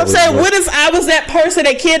 That's what I'm saying. What if I was that person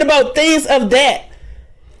that cared about things of that?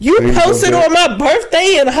 You posted on my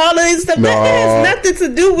birthday and holidays stuff. That has nothing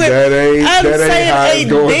to do with. That ain't how it's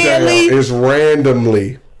going down. It's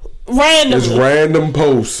randomly. It's random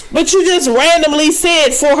posts. But you just randomly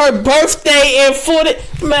said for her birthday and for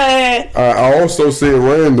the man. I also said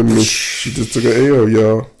randomly. She just took an L,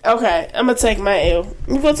 y'all. Okay, I'm gonna take my L.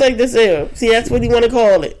 I'm gonna take this L. See, that's what you want to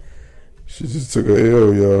call it. She just took an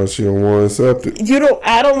L, y'all. She don't want to accept it.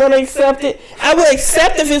 I don't want to accept it. I will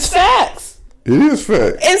accept if it's facts. It is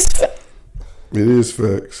facts. It is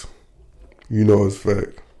facts. You know it's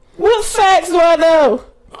fact. What facts do I know?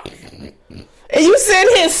 And you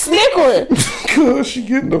sitting here snickering. Cause she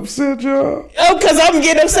getting upset, y'all. Oh, cause I'm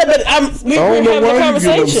getting upset, but we're having a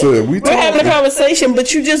conversation. We're having a conversation,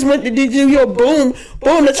 but you just went to do your boom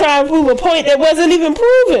to try and prove a point that wasn't even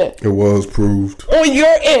proven. It was proved. On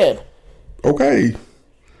your end. Okay.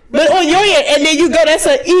 But on your end, and then you go, that's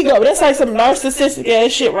an ego. That's like some narcissistic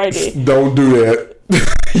ass shit right there. Don't do that.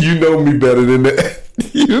 You know me better than that.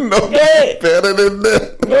 You know me better than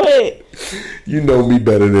that. Go ahead. You know me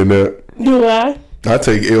better than that. Do I? I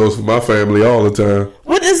take L's for my family all the time.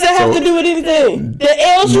 What does that have to do with anything? The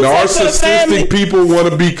L's you take for the family. Narcissistic people want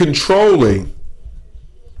to be controlling.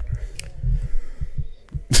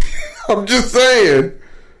 I'm just saying.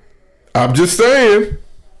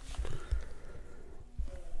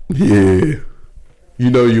 Yeah. You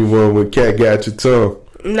know you won when cat got your tongue.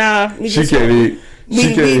 Nah. She can't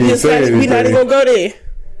even say anything. We're not even going to go there.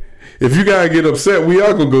 If you got to get upset, we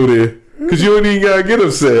are going to go there. Because you don't even got to get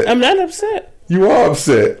upset. I'm not upset. You are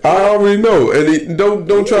upset. I already know. And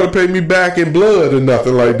don't try to pay me back in blood or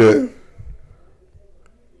nothing like that.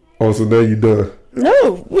 Oh, so now you done.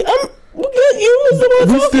 No. We're good. You was the one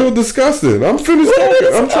talking. We still discussing. I'm finished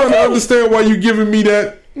talking. I'm trying to understand why you giving me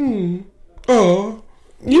that.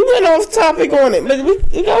 You went off topic on it, but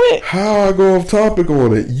go ahead. How I go off topic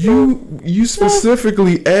on it? You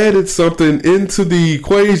specifically added something into the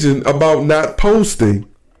equation about not posting.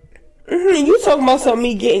 You talking about something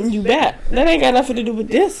me getting you back. That ain't got nothing to do with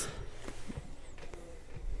this.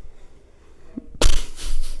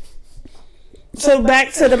 So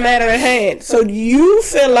back to the matter at hand. So you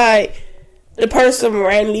feel like the person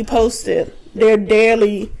randomly posted their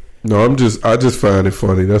daily. No, I just find it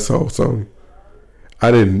funny. That's all, Tony.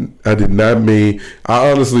 I did not mean.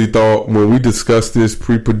 I honestly thought when we discussed this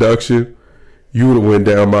pre-production, you would have went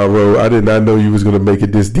down my road. I did not know you was gonna make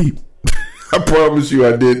it this deep. I promise you,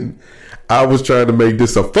 I didn't. I was trying to make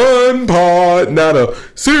this a fun pod, not a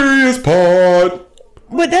serious pod.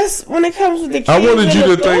 But that's when it comes with the kids. I wanted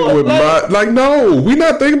you to think with no, we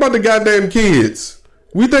not thinking about the goddamn kids.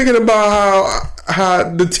 We thinking about how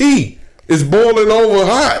the tea is boiling over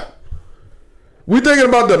hot. We thinking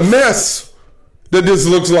about the mess that this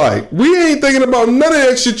looks like. We ain't thinking about none of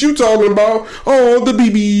that shit you talking about. Oh, the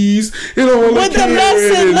BBs and all that. What the mess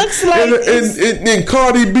it looks like. And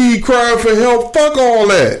Cardi B crying for help. Fuck all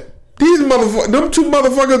that. These motherfuckers, them two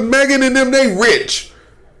motherfuckers, Megan and them, they rich.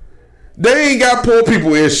 They ain't got poor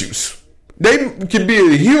people issues. They can be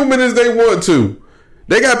as human as they want to.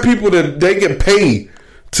 They got people that they can pay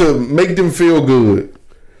to make them feel good.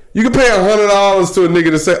 You can pay $100 to a nigga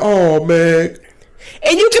to say, "Oh man,"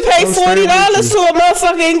 and you can pay $40 to a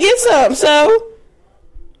motherfucker and get something. So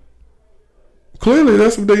clearly,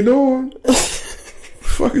 that's what they doing. What the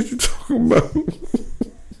fuck is you talking about?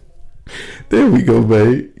 There we go,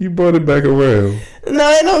 babe. You brought it back around. No,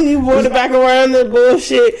 I know you brought it back around. The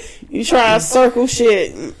bullshit. You try to circle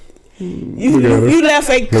shit. You left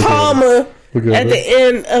a comma at the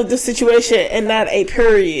end of the situation and not a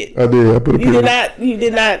period. I did. I put a period. You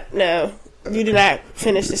did not. No, you did not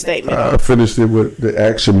finish the statement. I finished it with the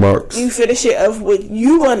action marks. You finished it of what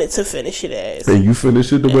you wanted to finish it as, and you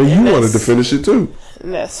finished it the way you wanted to finish it too.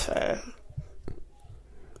 And that's fine.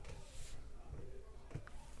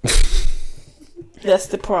 That's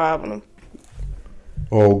the problem.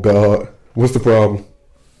 Oh God, what's the problem?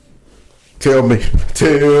 Tell me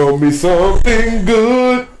something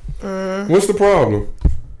good. What's the problem?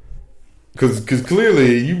 Because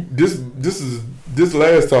clearly this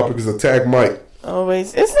last topic is attack Mike.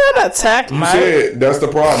 Always, it's not attack Mike. You said that's the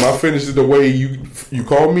problem. I finished it the way you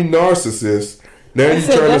called me narcissist. Now you're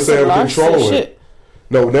trying to say I'm controlling. Shit.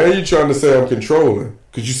 No, now you're trying to say I'm controlling.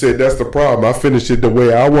 Because you said that's the problem. I finished it the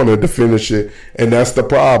way I wanted to finish it, and that's the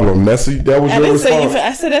problem. That was your response.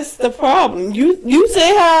 I said that's the problem. You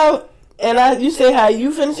say how, and you say how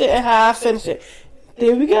you finish it and how I finish it.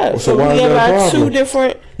 There we go. So why we is that a problem? Two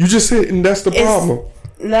different. You just said, and that's the problem.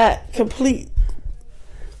 Not complete.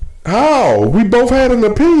 How? We both had an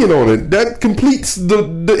opinion on it. That completes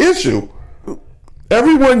the issue.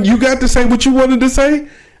 Everyone, you got to say what you wanted to say.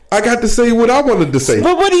 I got to say what I wanted to say.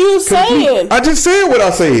 But what are you saying? I just said what I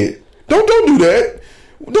said. Don't do that.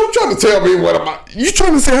 Don't try to tell me what I'm. You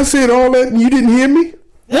trying to say I said all that and you didn't hear me?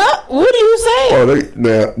 Huh? What are you saying? Oh,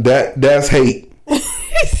 that's hate.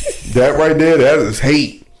 That right there, that is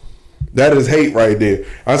hate. That is hate right there.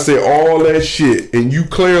 I said all that shit, and you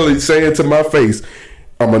clearly saying to my face,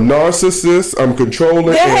 I'm a narcissist, I'm controlling,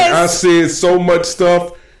 and I said so much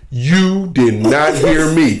stuff you did not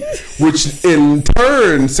hear me, which in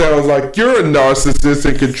turn sounds like you're a narcissist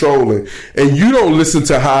and controlling, and you don't listen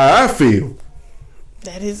to how I feel.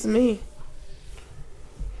 That is me.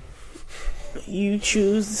 You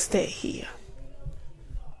choose to stay here.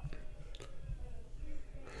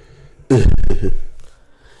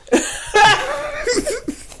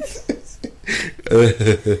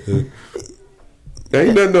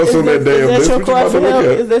 Ain't nothing else on that damn list.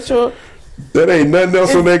 Is that your? That ain't nothing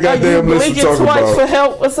else on that goddamn list to talk about. For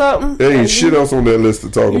help or something? There ain't shit else on that list to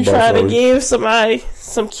talk about. You trying to give somebody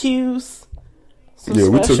some cues? Yeah,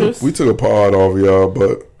 we took a pod off y'all,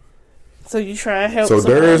 but so you try to help. So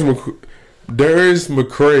Darius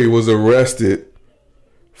McCray was arrested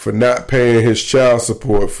for not paying his child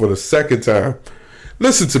support for the second time.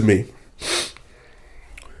 Listen to me.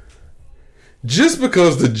 Just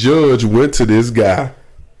because the judge went to this guy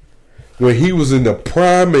when he was in the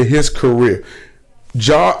prime of his career,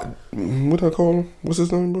 what did I call him? What's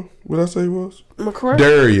his name, bro? What did I say he was? McCray?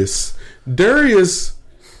 Darius. Darius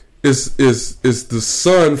is the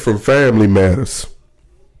son from Family Matters,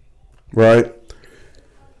 right?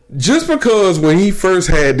 Just because when he first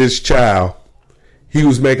had this child, he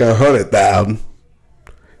was making $100,000,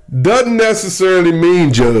 doesn't necessarily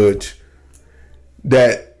mean, Judge,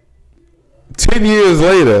 that 10 years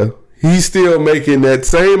later he's still making that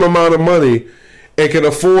same amount of money and can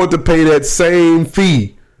afford to pay that same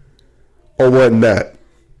fee or whatnot.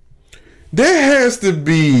 There has to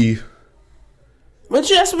be. But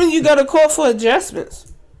just when you go to court for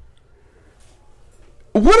adjustments.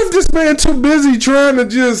 What if this man too busy trying to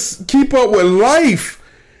just keep up with life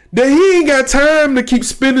that he ain't got time to keep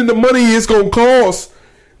spending the money it's gonna cost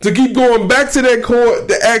to keep going back to that court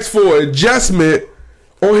to ask for adjustment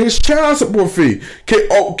on his child support fee?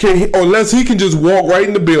 Unless he can just walk right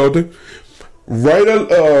in the building,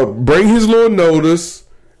 bring his little notice,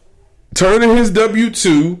 turn in his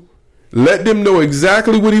W-2, let them know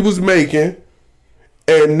exactly what he was making,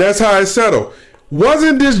 and that's how it's settled.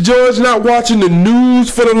 Wasn't this judge not watching the news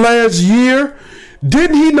for the last year?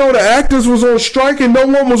 Didn't he know the actors was on strike and no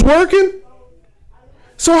one was working?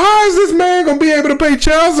 So how is this man going to be able to pay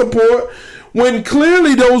child support when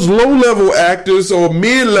clearly those low-level actors or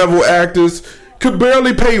mid-level actors could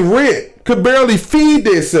barely pay rent, could barely feed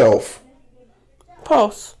themselves?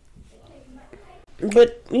 Pause.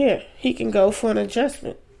 But, yeah, he can go for an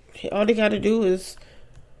adjustment. All they got to do is,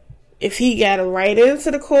 if he got to write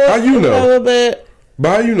into the court, how you know? A little bit. But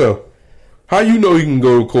how you know? How you know he can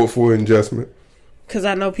go to court for an adjustment? Because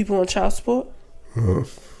I know people on child support. And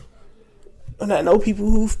I know people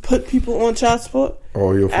who've put people on child support.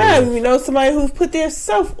 Oh, your friends. I even know somebody who's put their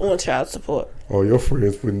self on child support. Oh, your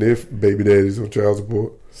friends putting their baby daddies on child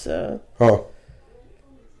support. So. Huh.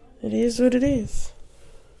 It is what it is.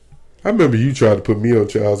 I remember you tried to put me on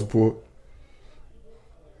child support.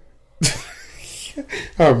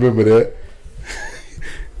 I remember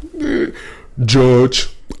that. Judge,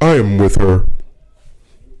 I am with her.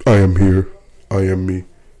 I am here. I am me.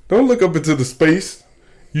 Don't look up into the space.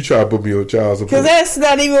 You try to put me on child support. Because that's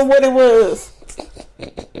not even what it was.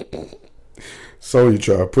 So you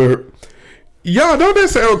try to put her. Y'all, don't that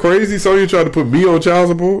sound crazy? So you try to put me on child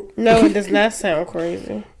support? No, it does not sound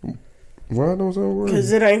crazy. Why don't it sound crazy?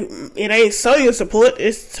 Because it ain't social support.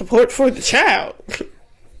 It's support for the child.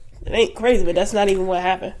 It ain't crazy, but that's not even what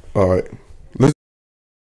happened. All right.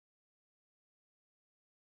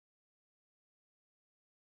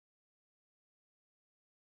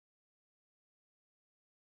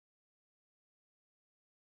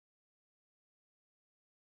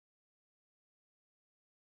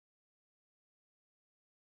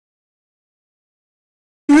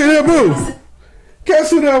 You hear that, boo?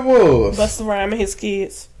 Guess who that was? Busta Rhymes and his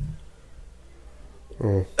kids.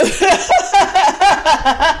 Oh.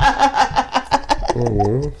 Oh,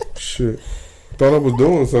 well, shit. Thought I was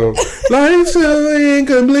doing something. Life's so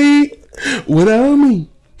incomplete without me.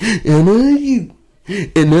 And not you.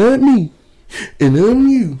 And not me. And I'm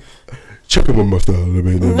you. Check out my style.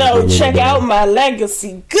 No, check out my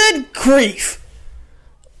legacy. Good grief.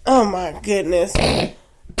 Oh, my goodness. I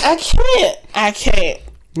can't.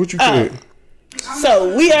 What you can't?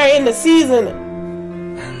 So we are in the season.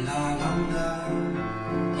 And I wonder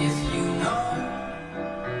if you know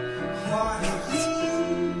what it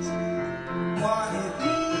means, what it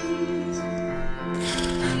means.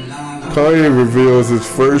 Kanye reveals his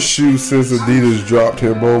first shoe since Adidas dropped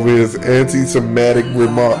him over his anti-Semitic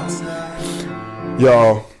remarks.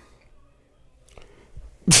 Y'all.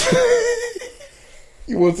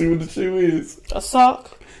 You want to see what the shoe is? A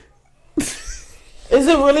sock? Is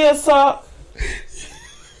it really a sock?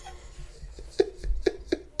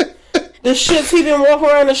 The shits he been walking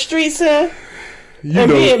around the streets in?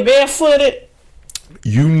 And being barefooted?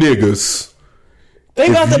 You niggas. They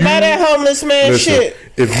about to buy that homeless man shit.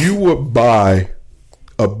 If you would buy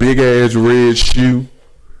a big ass red shoe,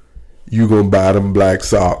 you gonna buy them black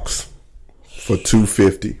socks for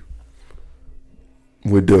 $250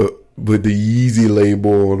 with the Yeezy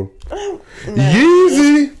label on them.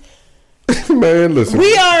 Yeezy, man, listen.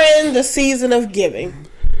 We are in the season of giving,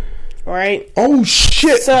 right? Oh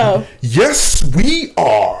shit! So yes, we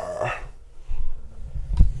are.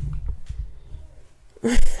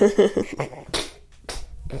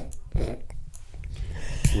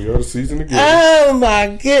 We are the season of giving. Oh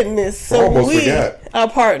my goodness! So almost forgot. Our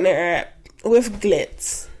partner with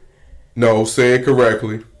Glitz. No, say it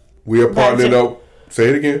correctly. We are partnered up. Say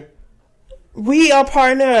it again. We are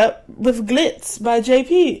partnered up with Glitz by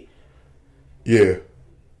JP. Yeah.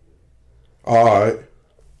 All right.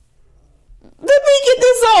 Let me get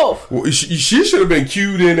this off. Well, she should have been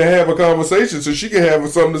cued in to have a conversation so she can have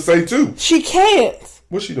something to say too. She can't.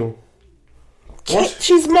 What's she doing?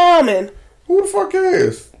 She's momming. Who the fuck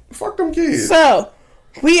cares? Fuck them kids. So,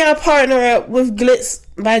 we are partnered up with Glitz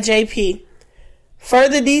by JP.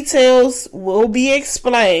 Further details will be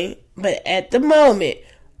explained, but at the moment,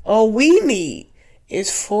 all we need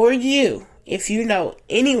is for you. If you know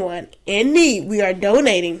anyone in need, we are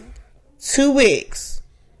donating 2 wigs.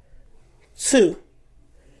 2.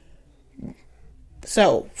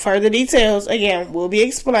 So, further details, again, will be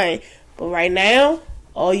explained. But right now,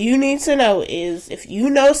 all you need to know is if you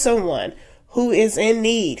know someone who is in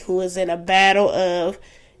need, who is in a battle of,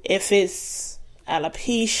 if it's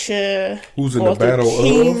alopecia, who's in the battle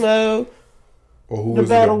chemo, of, or who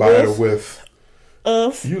is in the battle with,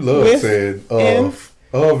 of, you love with, saying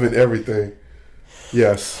of and everything.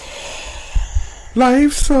 Yes.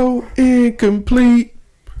 Life's so incomplete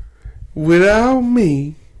without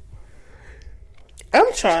me.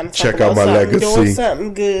 I'm trying to check out my legacy. Doing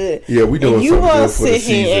something good. Yeah, we doing and something good for the season. You want to sit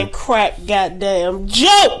here and crack goddamn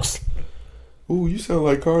jokes. Ooh, you sound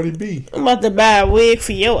like Cardi B. I'm about to buy a wig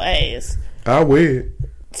for your ass. I wear it.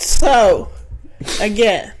 So,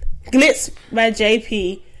 again, Glitz by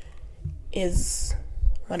JP is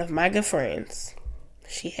one of my good friends.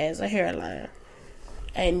 She has a hairline.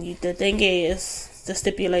 And the thing is, the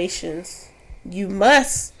stipulations, you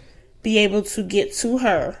must be able to get to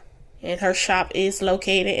her. And her shop is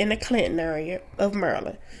located in the Clinton area of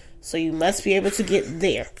Maryland. So you must be able to get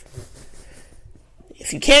there.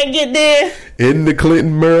 If you can't get there... In the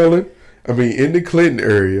Clinton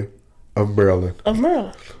area of Maryland.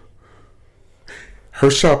 Her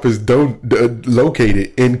shop is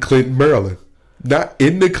located in Clinton, Maryland. Not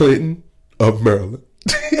in the Clinton of Maryland.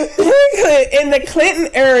 In the Clinton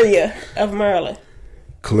area of Maryland.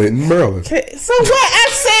 Clinton, Maryland. So what? I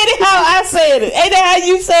said it how I said it. Ain't that how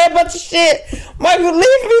you say a bunch of shit? Michael,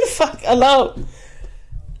 leave me the fuck alone.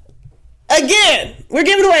 Again, we're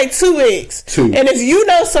giving away 2 wigs. 2. And if you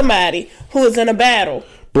know somebody who is in a battle,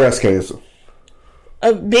 breast cancer,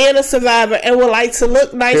 of being a survivor and would like to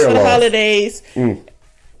look nice for the holidays and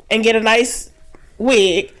get a nice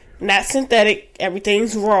wig, not synthetic,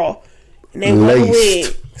 everything's raw, and they want a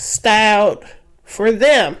wig styled for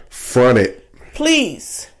them, fronted.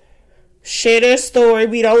 Please share their story.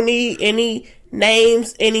 We don't need any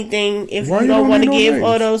names, anything. If you don't want to give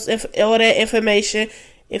all that information,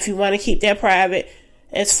 if you want to keep that private,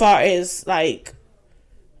 as far as like,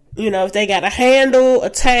 you know, if they got a handle, a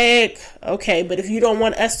tag, okay. But if you don't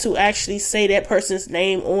want us to actually say that person's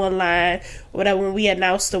name online, or whatever, when we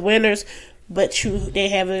announce the winners, but they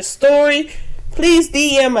have a story, please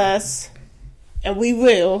DM us, and we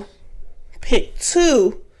will pick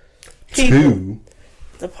 2 people.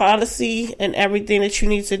 The policy and everything that you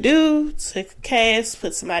need to do to cast,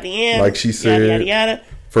 put somebody in, like she said, yada, yada, yada.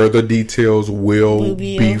 Further details will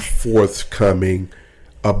be forthcoming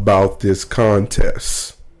about this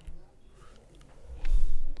contest.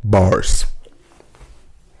 Bars.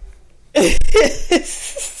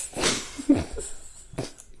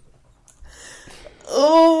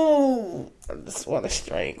 Oh, I just want to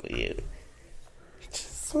strangle you.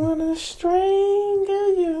 Just want to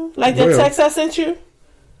strangle you. Like that text I sent you?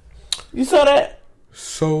 You saw that?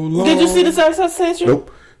 So long. Did you see the text I sent you?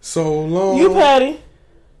 Nope. So long. You petty.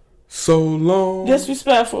 So long.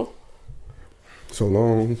 Disrespectful. So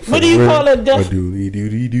long. What do you call a deaf?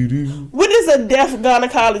 Do. What does a deaf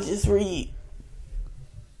gynecologist read?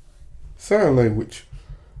 Sign language.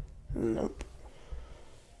 Nope.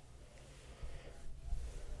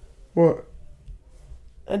 What?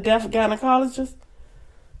 A deaf gynecologist?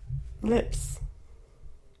 Lips.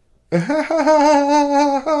 You're not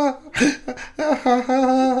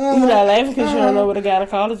laughing because you don't know what a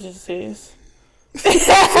gynecologist is.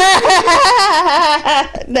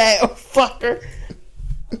 That fucker.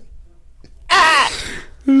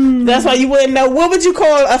 That's why you wouldn't know. What would you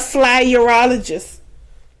call a fly urologist?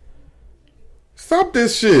 Stop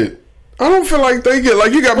this shit. I don't feel like thinking.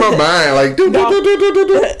 Like, you got my mind. Like,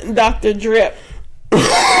 Dr. Drip.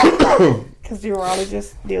 Because the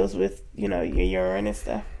urologist deals with, your urine and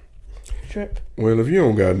stuff. Drip. Well, if you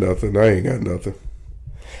don't got nothing, I ain't got nothing.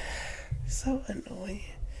 So annoying.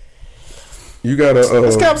 You gotta.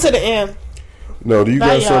 Let's come to the end. No, do you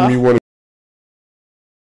got something you want to